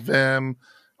tmux, my Vim,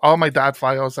 all my dot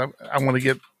files. I want to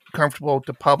get comfortable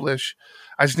to publish.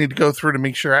 I just need to go through to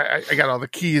make sure I got all the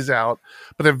keys out.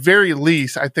 But at very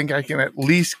least, I think I can at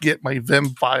least get my Vim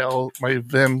file,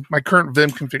 my current Vim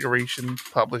configuration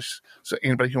published, so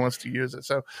anybody who wants to use it.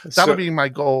 So that'll be my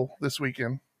goal this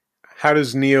weekend. How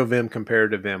does NeoVim compare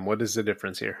to Vim? What is the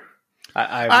difference here?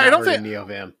 I don't think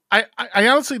NeoVim. I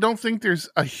honestly don't think there's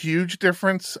a huge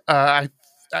difference.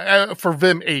 For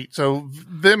Vim 8. So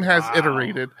Vim has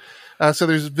iterated. So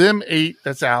there's Vim 8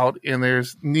 that's out, and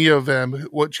there's NeoVim,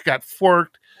 which got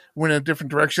forked, went in a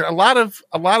different direction. A lot of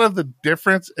the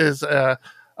difference is a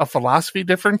philosophy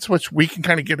difference, which we can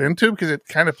kind of get into because it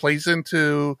kind of plays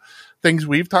into things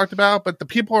we've talked about. But the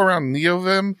people around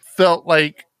NeoVim felt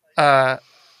like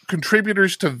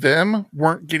contributors to Vim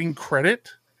weren't getting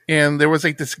credit. And there was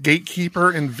like this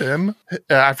gatekeeper in Vim.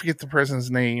 I forget the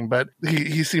person's name, but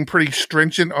he seemed pretty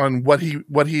stringent on what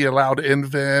he allowed in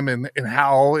Vim and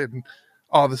how and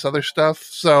all this other stuff.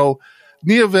 So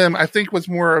NeoVim, I think, was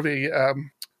more of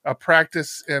a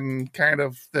practice in kind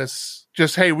of this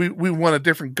just, hey, we want a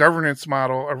different governance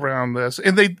model around this.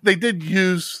 And they did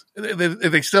use,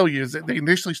 they still use it. They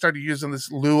initially started using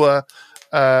this Lua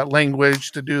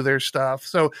language to do their stuff.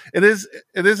 So it is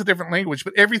a different language,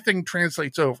 but everything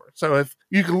translates over. So if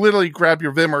you can literally grab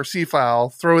your vimrc file,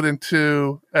 throw it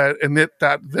into a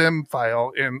init.vim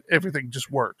file, and everything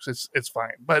just works. It's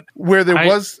fine. But where there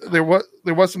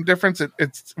was some difference,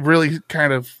 it's really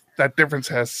kind of, that difference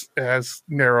has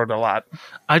narrowed a lot.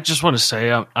 I just want to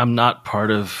say I'm not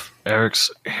part of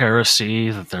Eric's heresy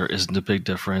that there isn't a big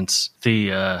difference.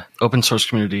 The open source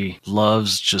community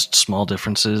loves just small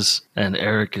differences, and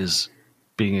Eric is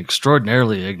being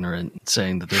extraordinarily ignorant,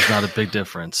 saying that there's not a big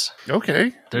difference.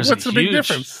 Okay. What's the big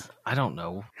difference? I don't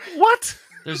know. What?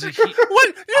 There's a what?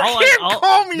 You can't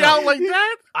call me out like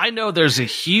that. I know there's a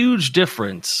huge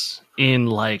difference in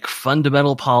like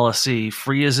fundamental policy,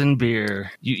 free as in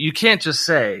beer. You can't just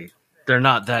say they're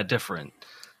not that different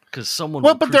because someone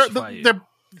will crucify you.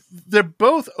 They're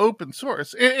both open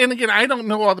source, and again, I don't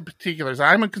know all the particulars.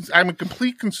 I'm a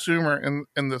complete consumer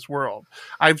in this world.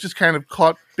 I've just kind of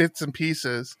caught bits and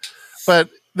pieces, but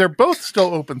they're both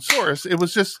still open source. It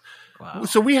was just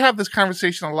so we have this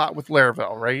conversation a lot with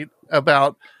Laravel, right?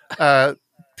 About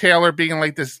Taylor being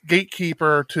like this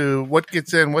gatekeeper to what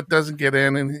gets in, what doesn't get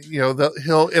in, and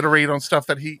he'll iterate on stuff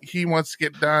that he wants to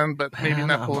get done, but maybe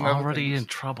not pulling other already things. In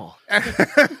trouble.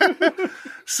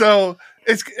 So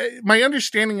it's my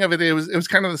understanding of it. It was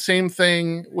kind of the same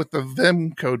thing with the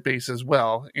Vim code base as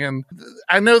well. And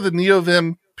I know the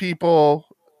NeoVim people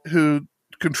who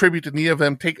contribute to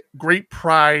NeoVim take great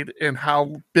pride in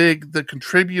how big the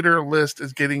contributor list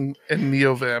is getting in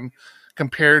NeoVim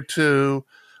compared to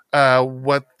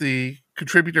what the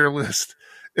contributor list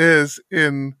is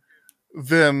in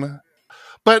Vim.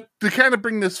 But to kind of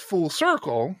bring this full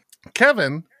circle,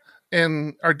 Kevin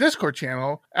in our Discord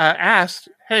channel asked,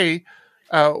 hey,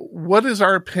 what is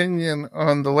our opinion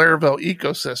on the Laravel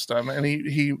ecosystem? And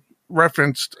he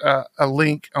referenced a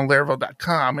link on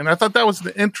Laravel.com. And I thought that was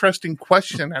an interesting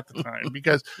question at the time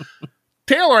because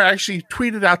Taylor actually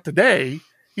tweeted out today.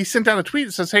 He sent out a tweet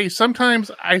that says, hey, sometimes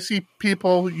I see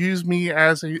people use me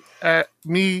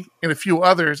me and a few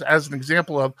others as an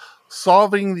example of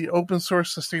solving the open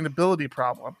source sustainability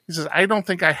problem. He says, I don't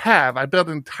think I have. I built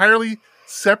an entirely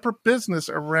separate business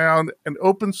around an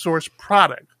open source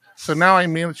product. So now I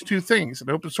manage two things, an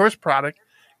open source product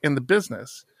and the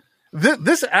business.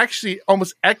 This actually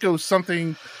almost echoes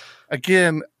something,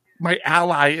 again, my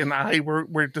ally and I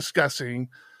were discussing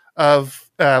of,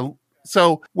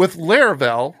 so with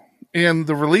Laravel and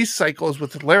the release cycles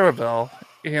with Laravel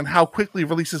and how quickly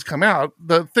releases come out,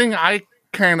 the thing I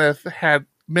kind of had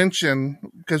mentioned,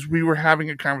 because we were having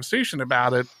a conversation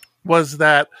about it, was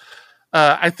that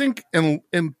I think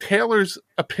in Taylor's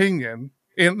opinion,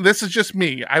 and this is just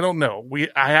me, I don't know.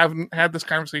 I haven't had this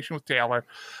conversation with Taylor,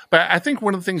 but I think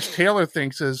one of the things Taylor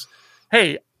thinks is,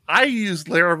 hey, I use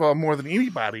Laravel more than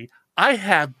anybody. I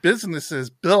have businesses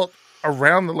built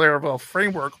around the Laravel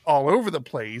framework all over the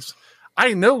place.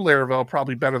 I know Laravel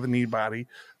probably better than anybody.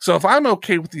 So if I'm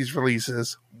okay with these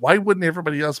releases, why wouldn't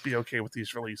everybody else be okay with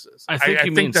these releases? I think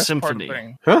you mean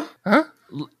Symfony. Huh?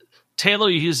 Taylor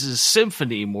uses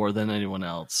Symfony more than anyone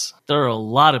else. There are a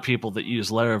lot of people that use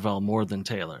Laravel more than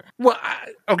Taylor. Well,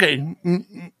 okay,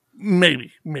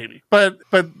 maybe. But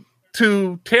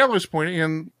to Taylor's point,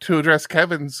 and to address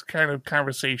Kevin's kind of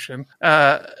conversation,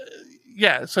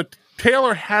 so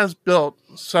Taylor has built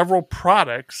several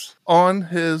products on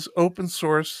his open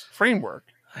source framework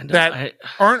that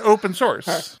aren't open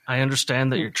source. I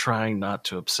understand that you're trying not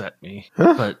to upset me,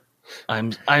 but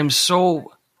I'm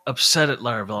so upset at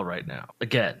Laravel right now.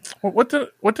 Again, what did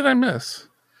I miss?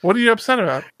 What are you upset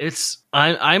about?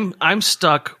 I'm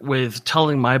stuck with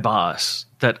telling my boss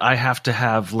that I have to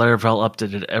have Laravel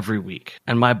updated every week,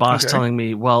 and my boss telling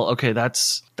me, "Well, okay,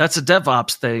 that's a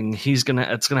DevOps thing. It's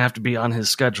gonna have to be on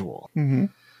his schedule." Mm-hmm.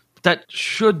 That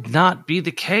should not be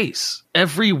the case.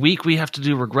 Every week we have to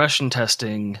do regression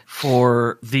testing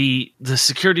for the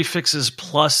security fixes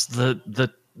plus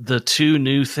the two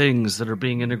new things that are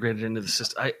being integrated into the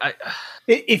system.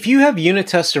 If you have unit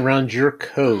tests around your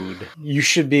code, you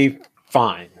should be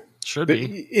fine. Should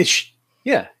be.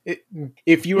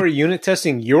 If you are unit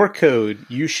testing your code,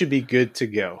 you should be good to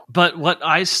go. But what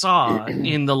I saw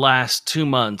in the last 2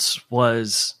 months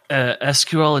was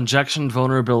SQL injection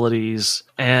vulnerabilities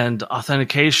and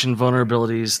authentication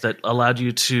vulnerabilities that allowed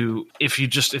you to, if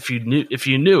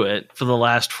you knew it for the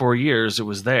last 4 years, it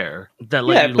was there. That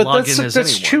let you log in as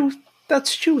anyone. True.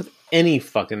 That's true with any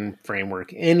fucking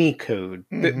framework, any code.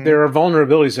 There are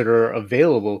vulnerabilities that are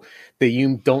available that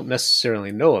you don't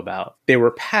necessarily know about. They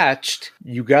were patched.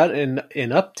 You got an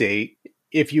update.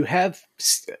 If you have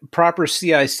proper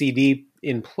CI/CD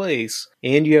in place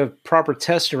and you have proper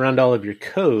tests around all of your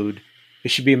code,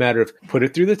 it should be a matter of put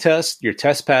it through the test. Your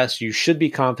test passed. You should be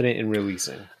confident in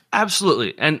releasing.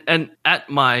 Absolutely. And at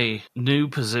my new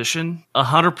position,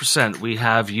 100% we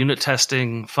have unit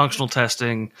testing, functional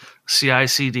testing,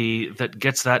 CI/CD that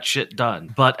gets that shit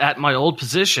done. But at my old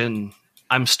position,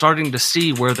 I'm starting to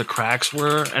see where the cracks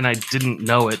were, and I didn't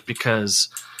know it because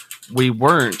we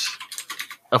weren't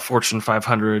a Fortune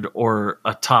 500 or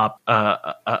a top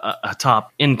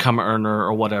income earner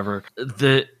or whatever.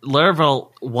 The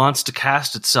Laravel wants to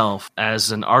cast itself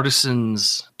as an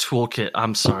artisan's toolkit.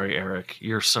 I'm sorry, Eric.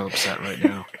 You're so upset right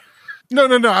now. No.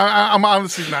 I'm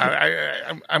honestly not.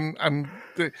 I'm.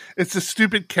 It's a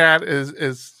stupid cat. You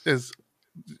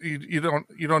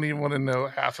don't even want to know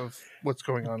half of what's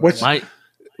going on.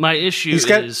 My issue is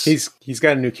he's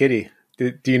got a new kitty.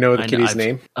 Do you know the kitty's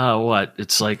name? What?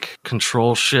 It's like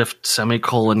Control Shift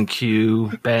semicolon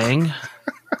Q bang.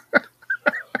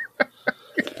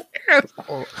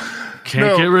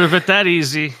 Can't get rid of it that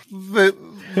easy.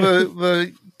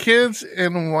 The kids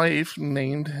and wife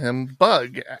named him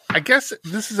Bug. I guess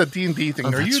this is a D&D thing.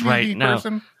 Are you a D&D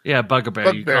person? No. Yeah,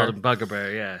 Bugbear. You called him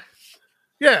Bugbear, yeah.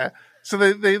 Yeah. So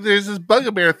there's this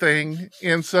Bugbear thing,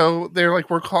 and so they're like,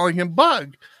 we're calling him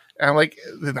Bug. And I'm like,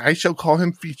 then I shall call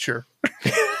him Feature.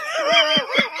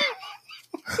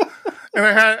 And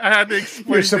I had to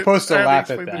explain. You're supposed to laugh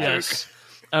at that. Yes.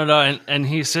 Oh no, and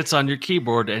he sits on your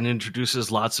keyboard and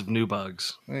introduces lots of new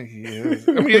bugs. He is.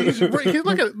 I mean,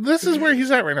 look at this is where he's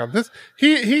at right now.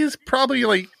 He's probably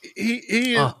like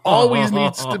he always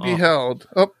needs to be held.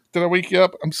 Oh, did I wake you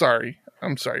up? I'm sorry,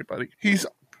 buddy.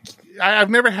 I've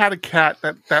never had a cat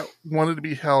that wanted to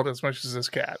be held as much as this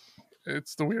cat.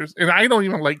 It's the weirdest, and I don't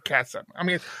even like cats. I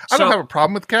mean, I don't have a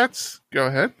problem with cats. Go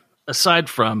ahead. Aside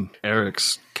from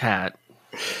Eric's cat,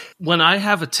 when I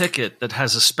have a ticket that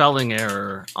has a spelling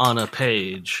error on a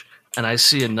page and I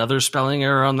see another spelling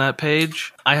error on that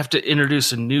page, I have to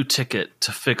introduce a new ticket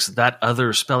to fix that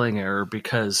other spelling error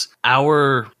because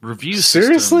our review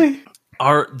system,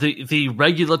 the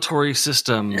regulatory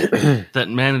system that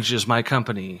manages my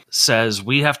company says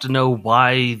we have to know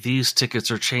why these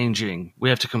tickets are changing. We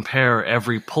have to compare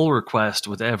every pull request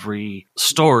with every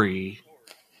story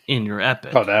in your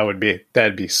epic. Oh,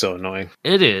 that'd be so annoying.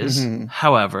 It is. Mm-hmm.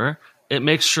 However, it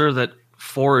makes sure that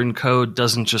foreign code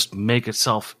doesn't just make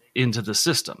itself into the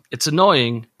system. It's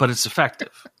annoying, but it's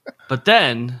effective. But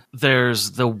then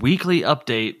there's the weekly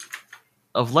update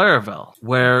of Laravel,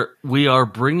 where we are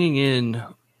bringing in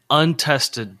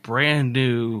untested, brand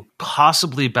new,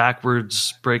 possibly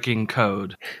backwards breaking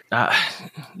code.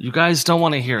 You guys don't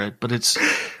want to hear it, but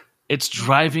it's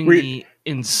driving me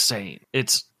insane.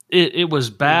 It was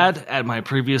bad at my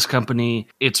previous company.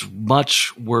 It's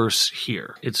much worse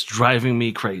here. It's driving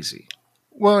me crazy.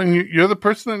 Well, and you're the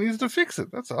person that needs to fix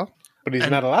it. That's all. But he's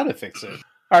not allowed to fix it.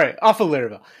 All right, off of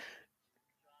Laravel.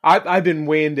 I've been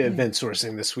way into event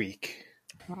sourcing this week.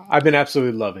 I've been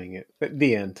absolutely loving it. At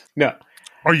the end. No.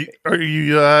 Are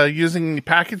you using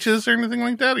packages or anything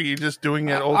like that? Or are you just doing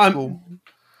it old school?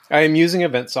 I am using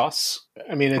Event Sauce.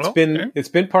 I mean, it's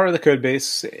been part of the code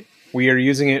base. We are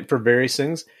using it for various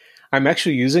things. I'm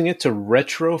actually using it to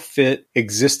retrofit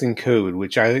existing code,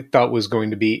 which I thought was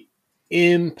going to be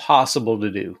impossible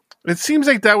to do. It seems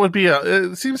like that would be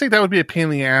a pain in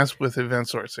the ass with event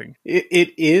sourcing.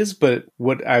 It is, but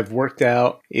what I've worked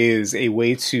out is a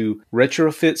way to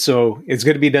retrofit. So it's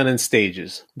going to be done in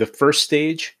stages. The first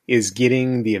stage is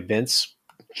getting the events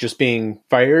just being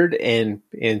fired and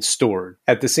stored.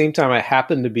 At the same time, I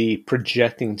happen to be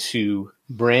projecting to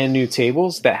brand new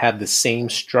tables that have the same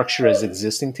structure as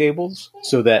existing tables,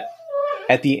 so that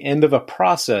at the end of a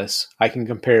process, I can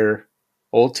compare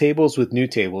old tables with new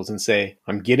tables and say,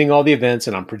 I'm getting all the events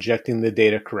and I'm projecting the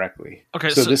data correctly. Okay,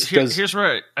 so here's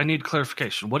where I need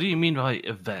clarification. What do you mean by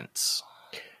events?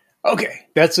 Okay,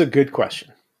 that's a good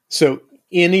question. So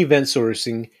in event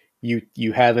sourcing,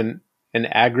 you have an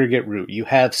aggregate root. You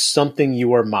have something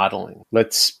you are modeling.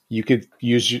 You could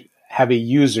have a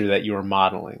user that you are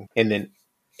modeling, and then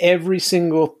every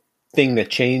single thing that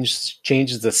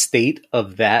changes the state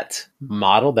of that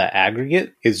model, that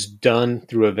aggregate, is done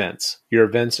through events. Your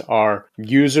events are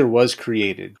user was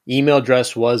created, email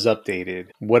address was updated,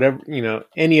 whatever,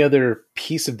 any other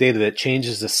piece of data that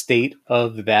changes the state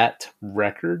of that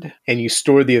record, and you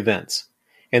store the events.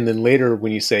 And then later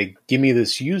when you say, give me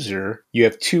this user, you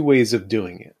have two ways of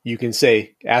doing it. You can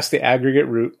say, ask the aggregate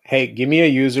root, hey, give me a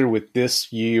user with this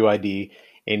UUID,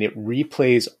 and it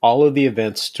replays all of the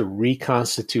events to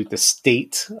reconstitute the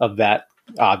state of that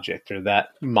object or that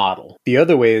model. The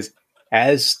other way is,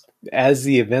 as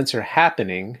the events are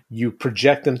happening, you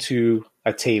project them to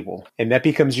a table, and that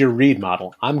becomes your read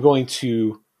model. I'm going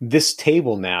to this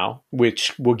table now,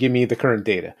 which will give me the current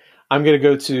data. I'm going to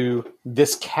go to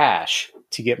this cache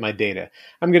to get my data.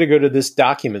 I'm going to go to this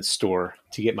document store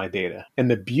to get my data. And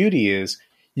the beauty is,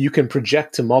 you can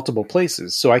project to multiple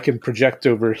places. So I can project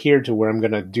over here to where I'm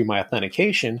going to do my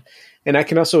authentication. And I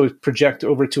can also project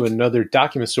over to another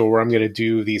document store where I'm going to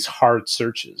do these hard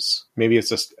searches. Maybe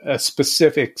it's a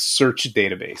specific search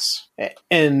database.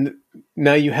 And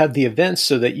now you have the events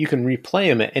so that you can replay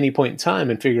them at any point in time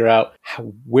and figure out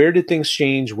where did things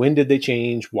change? When did they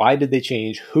change? Why did they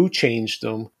change? Who changed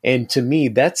them? And to me,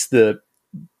 that's the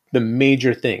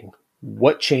major thing.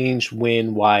 What changed,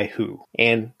 when, why, who?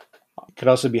 And it could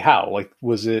also be how. Like,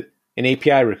 was it an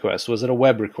API request? Was it a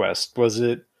web request? Was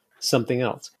it something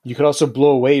else? You could also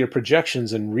blow away your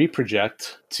projections and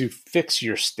reproject to fix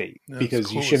your state,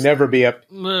 because you should never be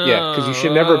because you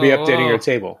should never be updating your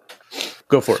table.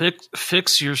 Go for it.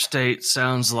 Fix your state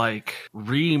sounds like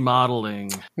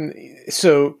remodeling.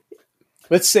 So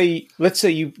let's say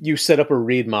you set up a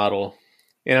read model,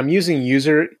 and I'm using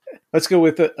user. Let's go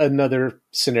with another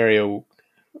scenario.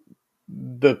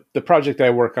 The project I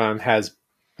work on has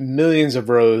millions of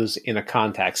rows in a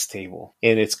contacts table,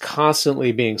 and it's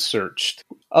constantly being searched.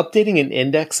 Updating an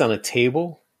index on a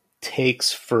table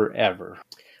takes forever.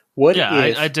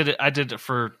 I did it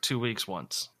for 2 weeks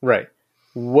once. Right.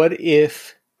 What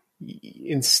if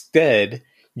instead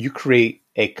you create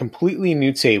a completely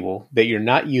new table that you're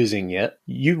not using yet?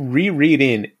 You reread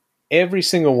in every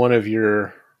single one of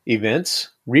your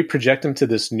events, reproject them to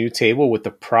this new table with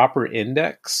the proper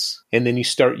index, and then you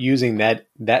start using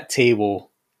that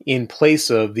table in place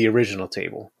of the original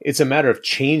table. It's a matter of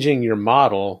changing your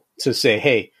model to say,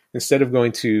 hey, instead of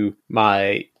going to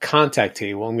my contact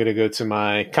table, I'm going to go to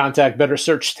my contact better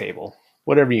search table,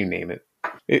 whatever you name it.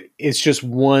 It's just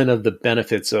one of the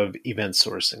benefits of event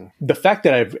sourcing. The fact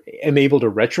that I am able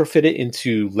to retrofit it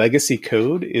into legacy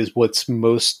code is what's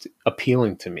most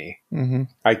appealing to me. Mm-hmm.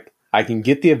 I can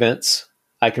get the events,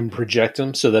 I can project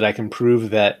them so that I can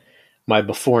prove that my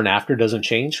before and after doesn't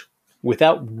change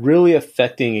without really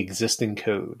affecting existing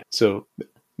code. So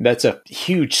that's a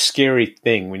huge, scary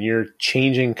thing when you're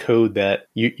changing code that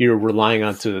you're relying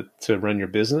on to run your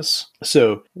business.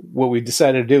 So what we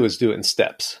decided to do is do it in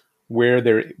steps, where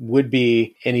there would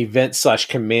be an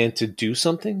event/command to do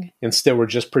something. Instead, we're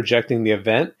just projecting the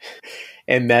event,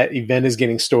 and that event is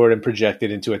getting stored and projected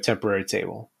into a temporary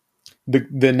table.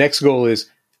 The next goal is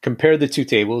compare the two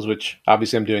tables, which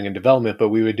obviously I'm doing in development, but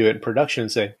we would do it in production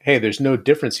and say, hey, there's no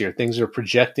difference here. Things are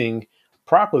projecting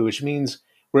properly, which means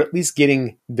we're at least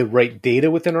getting the right data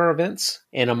within our events.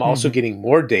 And I'm also getting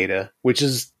more data, which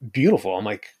is beautiful.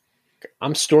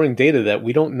 I'm storing data that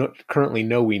we don't currently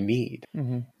know we need.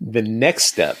 The next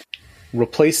step,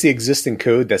 replace the existing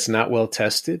code that's not well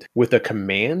tested with a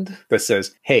command that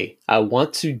says, hey, I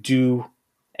want to do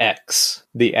X.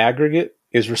 The aggregate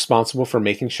is responsible for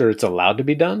making sure it's allowed to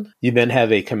be done. You then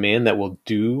have a command that will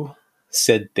do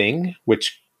said thing,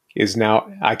 which is now,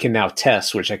 I can now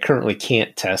test, which I currently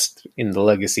can't test in the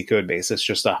legacy code base. It's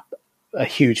just a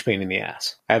huge pain in the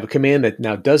ass. I have a command that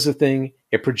now does the thing.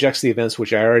 It projects the events,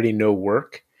 which I already know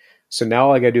work. So now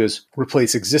all I got to do is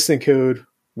replace existing code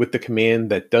with the command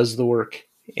that does the work,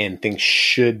 and things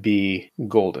should be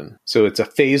golden. So it's a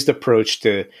phased approach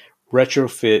to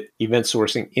retrofit event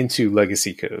sourcing into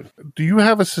legacy code. Do you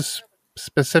have a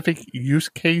specific use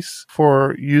case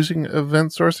for using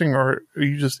event sourcing, or are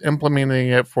you just implementing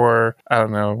it for, I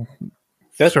don't know,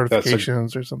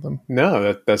 certifications or something?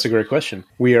 No, that's a great question.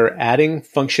 We are adding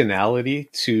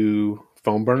functionality to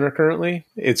Phone Burner currently.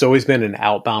 It's always been an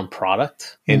outbound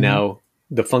product, and now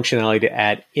the functionality to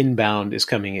add inbound is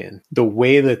coming in. The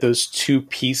way that those two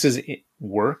pieces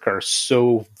work are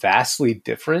so vastly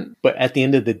different, but at the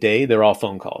end of the day, they're all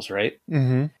phone calls, right?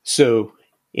 So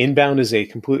inbound is a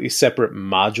completely separate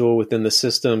module within the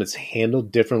system. It's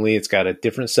handled differently. It's got a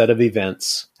different set of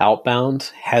events.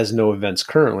 Outbound has no events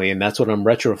currently, and that's what I'm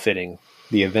retrofitting.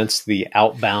 The events, the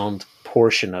outbound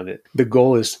portion of it. The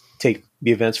goal is take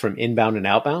the events from inbound and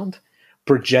outbound,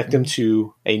 project them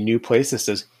to a new place that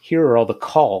says, here are all the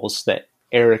calls that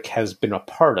Eric has been a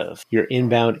part of. Your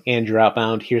inbound and your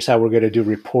outbound. Here's how we're going to do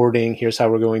reporting. Here's how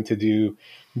we're going to do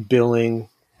billing.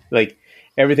 Like,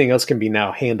 everything else can be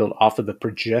now handled off of the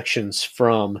projections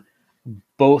from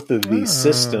both of these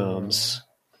systems.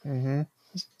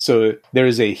 So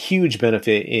there's a huge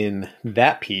benefit in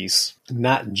that piece,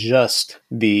 not just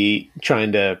the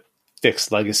trying to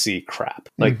fix legacy crap.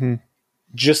 Like,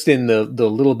 just in the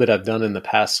little bit I've done in the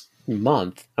past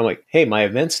month, I'm like, hey, my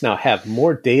events now have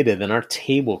more data than our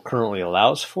table currently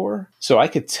allows for. So I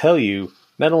could tell you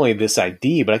not only this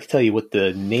ID, but I could tell you what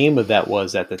the name of that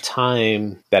was at the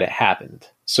time that it happened.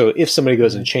 So if somebody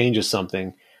goes and changes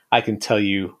something, I can tell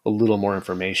you a little more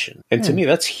information. And to me,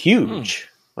 that's huge.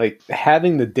 Like,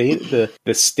 having the data,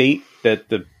 the state that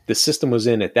the system was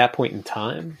in at that point in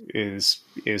time is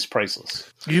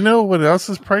priceless. You know what else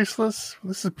is priceless?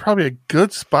 This is probably a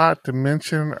good spot to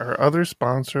mention our other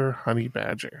sponsor, Honey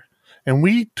Badger. And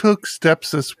we took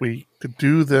steps this week to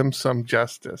do them some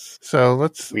justice. So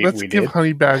let's give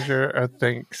Honey Badger a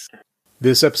thanks.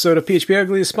 This episode of PHP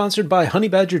Ugly is sponsored by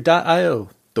honeybadger.io,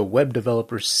 the web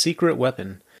developer's secret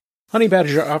weapon. Honey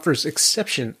Badger offers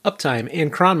exception, uptime,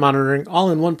 and cron monitoring all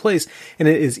in one place, and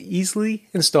it is easily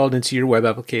installed into your web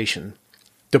application.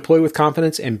 Deploy with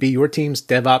confidence and be your team's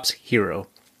DevOps hero.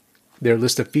 Their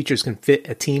list of features can fit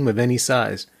a team of any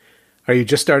size. Are you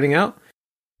just starting out?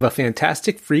 A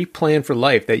fantastic free plan for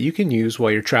life that you can use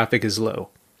while your traffic is low.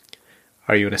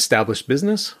 Are you an established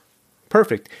business?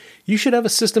 Perfect. You should have a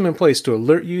system in place to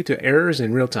alert you to errors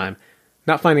in real time,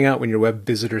 not finding out when your web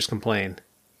visitors complain,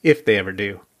 if they ever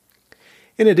do.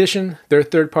 In addition, their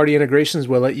third-party integrations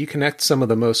will let you connect some of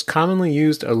the most commonly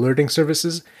used alerting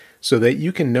services so that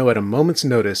you can know at a moment's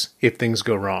notice if things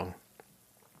go wrong.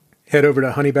 Head over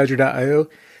to honeybadger.io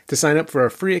to sign up for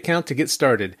a free account to get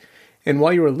started. And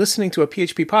while you are listening to a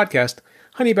PHP podcast,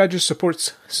 Honey Badger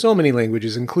supports so many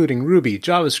languages, including Ruby,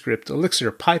 JavaScript,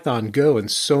 Elixir, Python, Go, and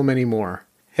so many more.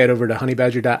 Head over to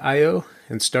honeybadger.io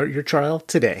and start your trial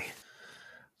today.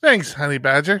 Thanks, Honey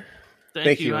Badger.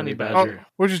 Thank you, Honey Badger. Oh,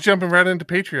 we're just jumping right into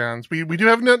Patreons. We do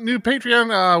have a new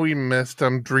Patreon. We missed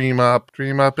them. Dream Up.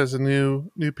 Dream Up is a new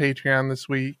Patreon this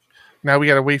week. Now we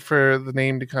got to wait for the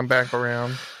name to come back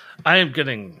around. I am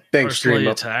getting personally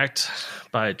attacked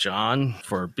by John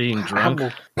for being drunk.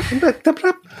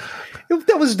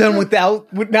 That was done with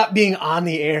not being on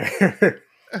the air.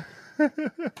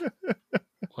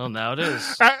 Well, now it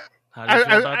is. How do you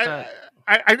feel about that?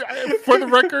 For the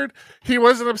record, he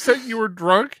wasn't upset you were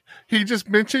drunk. He just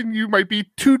mentioned you might be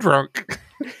too drunk.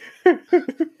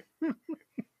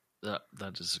 That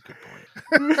is a good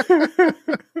point.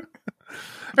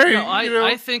 Hey,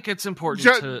 I think it's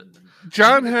important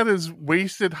John had his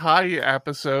Wasted High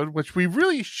episode, which we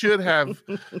really should have.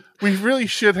 We really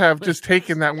should have just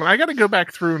taken that one. I got to go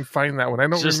back through and find that one. I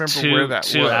don't remember where that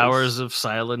was. 2 hours of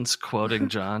silence quoting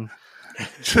John.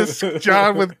 Just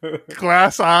John with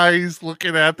glass eyes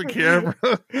looking at the camera.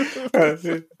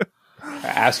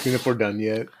 Asking if we're done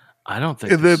yet. I don't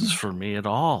think this is for me at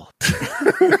all.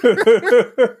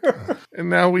 And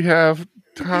now we have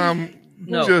Tom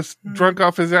just drunk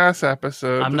off his ass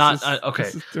episode. I'm not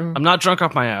drunk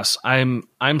off my ass. I'm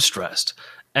stressed.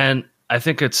 And I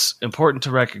think it's important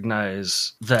to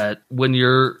recognize that when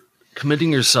you're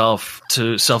committing yourself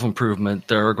to self-improvement,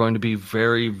 there are going to be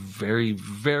very, very,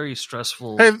 very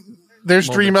stressful. Hey, there's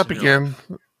Dream Up again.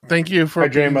 Thank you for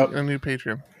Dream Up, a new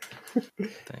Patreon.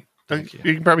 Thank you.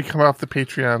 You can probably come off the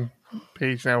Patreon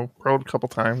page now. Rolled a couple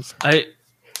times.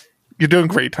 You're doing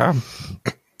great, Tom.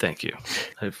 Thank you.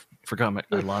 I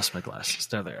lost my glasses.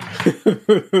 They're there.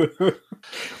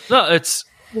 No,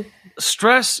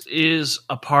 stress is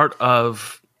a part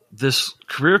of this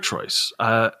career choice.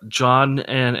 John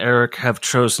and Eric have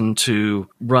chosen to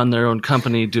run their own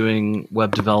company doing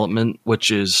web development,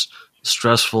 which is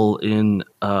stressful in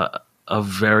a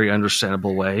very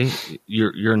understandable way.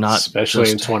 You're not,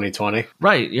 especially in 2020,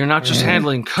 right? You're not just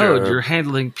handling code; you're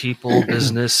handling people,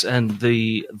 business, and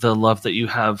the love that you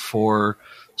have for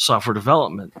software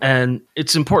development. And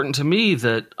it's important to me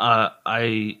that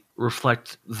I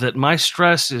reflect that my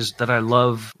stress is that I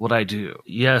love what I do.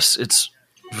 Yes, it's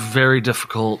very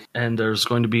difficult, and there's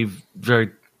going to be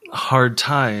very hard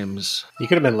times. You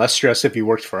could have been less stressed if you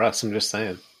worked for us. I'm just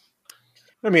saying.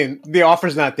 I mean, the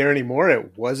offer's not there anymore.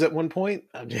 It was at one point.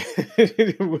 But,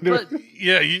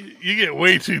 yeah, you get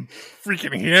way too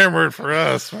freaking hammered for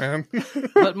us, man.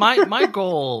 But my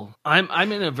goal,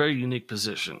 I'm in a very unique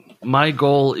position. My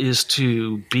goal is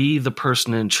to be the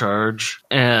person in charge.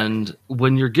 And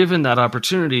when you're given that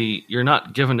opportunity, you're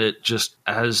not given it just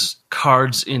as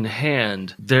cards in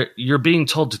hand. You're being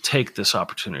told to take this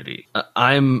opportunity.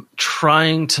 I'm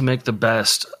trying to make the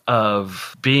best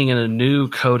of being in a new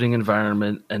coding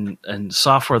environment and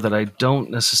software that I don't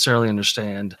necessarily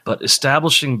understand, but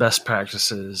establishing best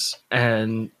practices.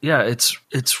 And yeah, it's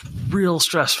real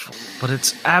stressful, but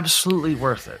it's absolutely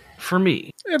worth it for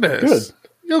me. It is. Good.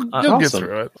 You'll awesome. Get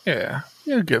through it. Yeah,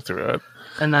 you'll get through it.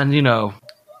 And then,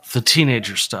 the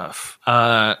teenager stuff.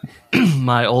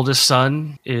 My oldest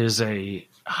son is a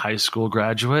high school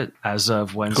graduate as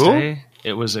of Wednesday. Cool.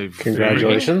 It was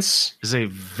congratulations. It's a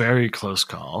very close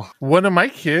call. One of my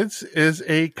kids is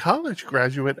a college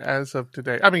graduate as of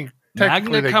today. I mean,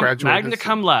 technically they graduated. Magna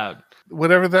cum laude.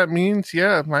 Whatever that means,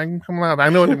 yeah, magna cum laude. I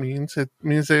know what it means. It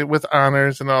means it with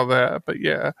honors and all that, but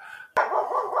yeah.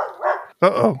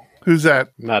 Uh-oh. Who's that?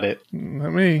 Not it.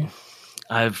 Not me.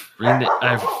 I've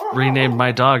renamed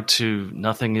my dog to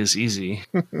Nothing Is Easy.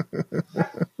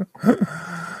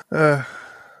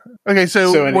 Okay,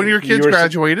 so when your kids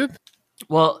graduated?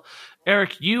 Well,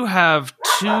 Eric, you have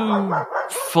two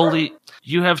fully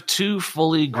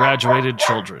graduated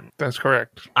children. That's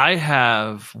correct. I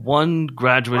have one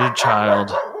graduated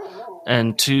child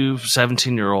and two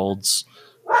 17-year-olds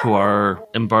who are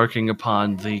embarking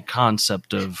upon the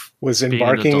concept of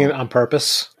embarking on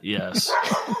purpose. Yes.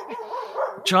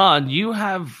 John, you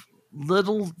have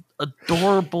little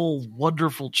adorable,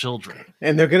 wonderful children.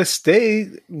 And they're going to stay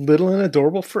little and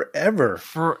adorable forever.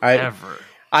 Forever.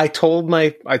 I told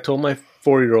my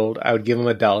 4-year-old I would give him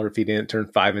 $1 if he didn't turn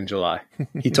 5 in July.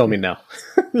 He told me no.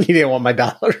 He didn't want my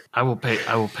 $1. I will pay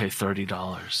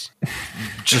 $30.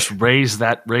 Just raise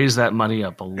that money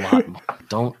up a lot more.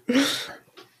 Don't.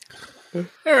 All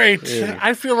right. Yeah.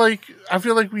 I feel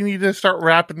like we need to start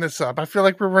wrapping this up. I feel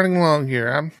like we're running long here.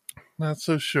 I'm not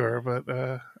so sure, but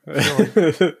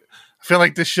I feel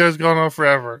like this show's going on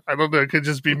forever. I don't know. It could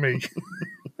just be me.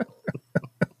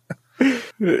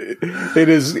 It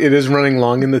is running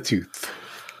long in the tooth.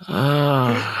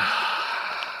 Tom,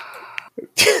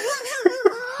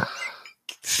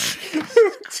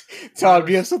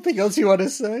 do you have something else you want to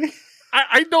say?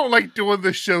 I don't like doing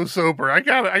this show sober. I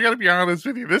gotta be honest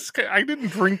with you. I didn't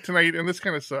drink tonight, and this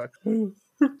kind of sucks.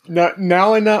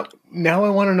 Now I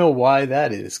want to know why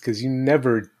that is, because you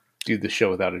never do the show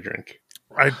without a drink.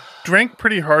 I drank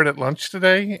pretty hard at lunch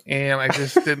today, and I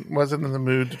just wasn't in the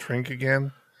mood to drink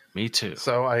again. Me too.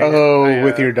 So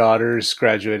with your daughters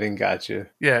graduating, gotcha.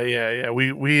 Yeah.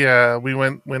 We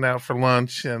went out for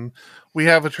lunch, and we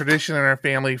have a tradition in our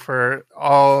family for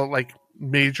all like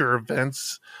major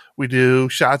events. We do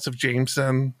shots of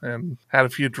Jameson and had a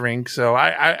few drinks. So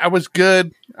I was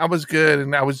good.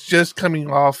 And I was just coming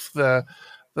off the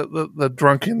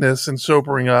drunkenness and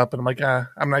sobering up. And I'm like,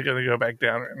 I'm not going to go back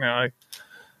down right now.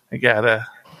 I gotta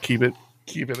keep it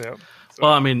out. So.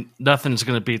 Well, I mean, nothing's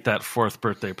going to beat that 4th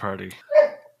birthday party.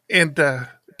 And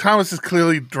Thomas is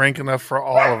clearly drank enough for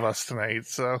all of us tonight.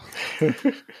 So,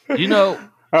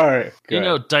 all right,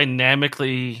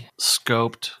 dynamically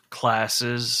scoped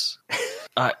classes.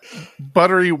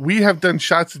 Buttery, we have done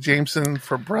shots of Jameson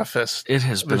for breakfast. It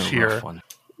has been this a year. rough one.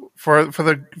 for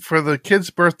the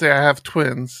kid's birthday, I have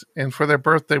twins, and for their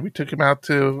birthday, we took them out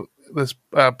to this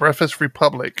Breakfast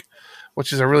Republic,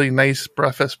 which is a really nice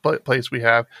breakfast place we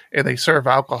have, and they serve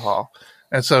alcohol.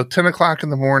 And so 10 o'clock in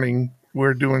the morning,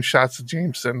 we're doing shots of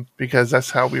Jameson because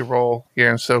that's how we roll here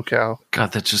in SoCal.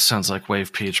 God, that just sounds like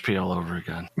Wave PHP all over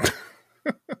again.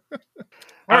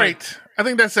 All right. I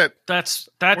think that's it. That's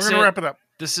We're going to wrap it up.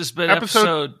 This has been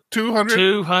episode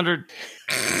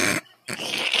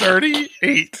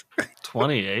 238.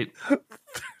 28.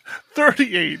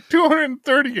 38.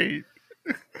 238.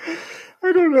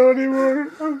 I don't know anymore.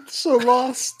 I'm so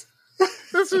lost.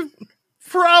 This is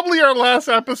probably our last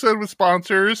episode with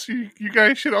sponsors. You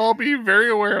guys should all be very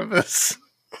aware of this.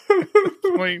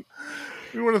 Point.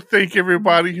 We want to thank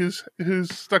everybody who's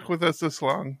stuck with us this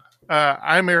long.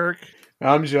 I'm Eric.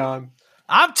 I'm John.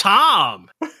 I'm Tom.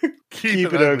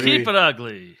 Keep it ugly. Keep it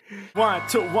ugly. 1,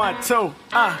 2, 1, 2.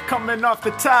 Coming off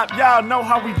the top, y'all know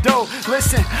how we do.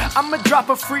 Listen, I'ma drop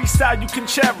a freestyle you can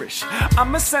cherish.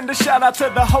 I'ma send a shout out to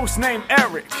the host named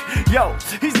Eric. Yo,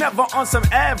 he's never on some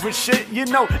average shit. You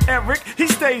know, Eric, he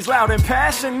stays loud and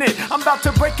passionate. I'm about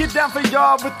to break it down for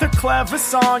y'all with the clever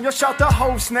song. Yo, shout the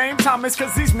host named Thomas,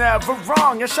 cause he's never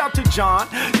wrong. Yo, shout to John.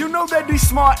 You know that he's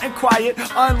smart and quiet,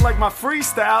 unlike my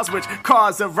freestyles, which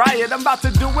cause a riot. I'm about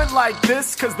to do it like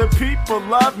this, cause the people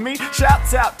love me.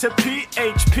 Shouts out to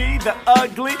PHP, the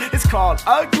ugly. It's called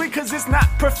ugly cause it's not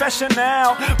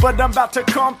professional, but I'm about to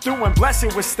come through and bless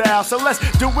it with style. So let's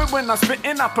do it when I'm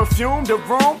spitting, I perfume the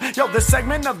room. Yo, the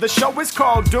segment of the show is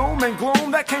called Doom and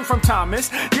Gloom. That came from Thomas.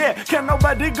 Yeah, can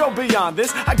nobody go beyond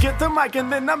this? I get the mic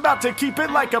and then I'm about to keep it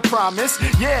like a promise.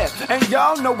 Yeah, and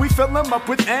y'all know we fill them up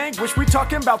with anguish. We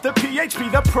talking about the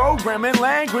PHP, the programming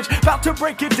language. About to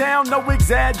break it down, no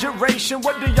exaggeration.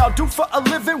 What do y'all do for a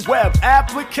living? Web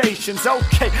applications.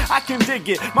 Okay, I can dig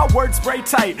it. My words spray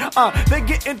tight. They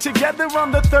getting together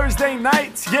on the Thursday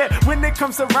nights. Yeah, when it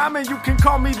comes to rhyming, you can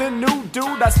call me the new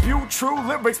dude. I spew true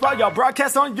lyrics while y'all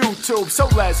broadcast on YouTube. So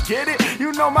let's get it.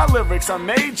 You know my lyrics are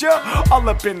major. All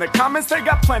up in the comments, they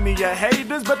got plenty of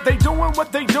haters, but they doing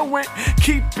what they doing.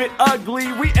 Keep it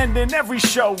ugly. We ending every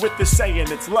show with the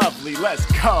saying it's lovely. Let's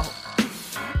go.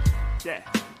 Yeah,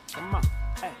 come on.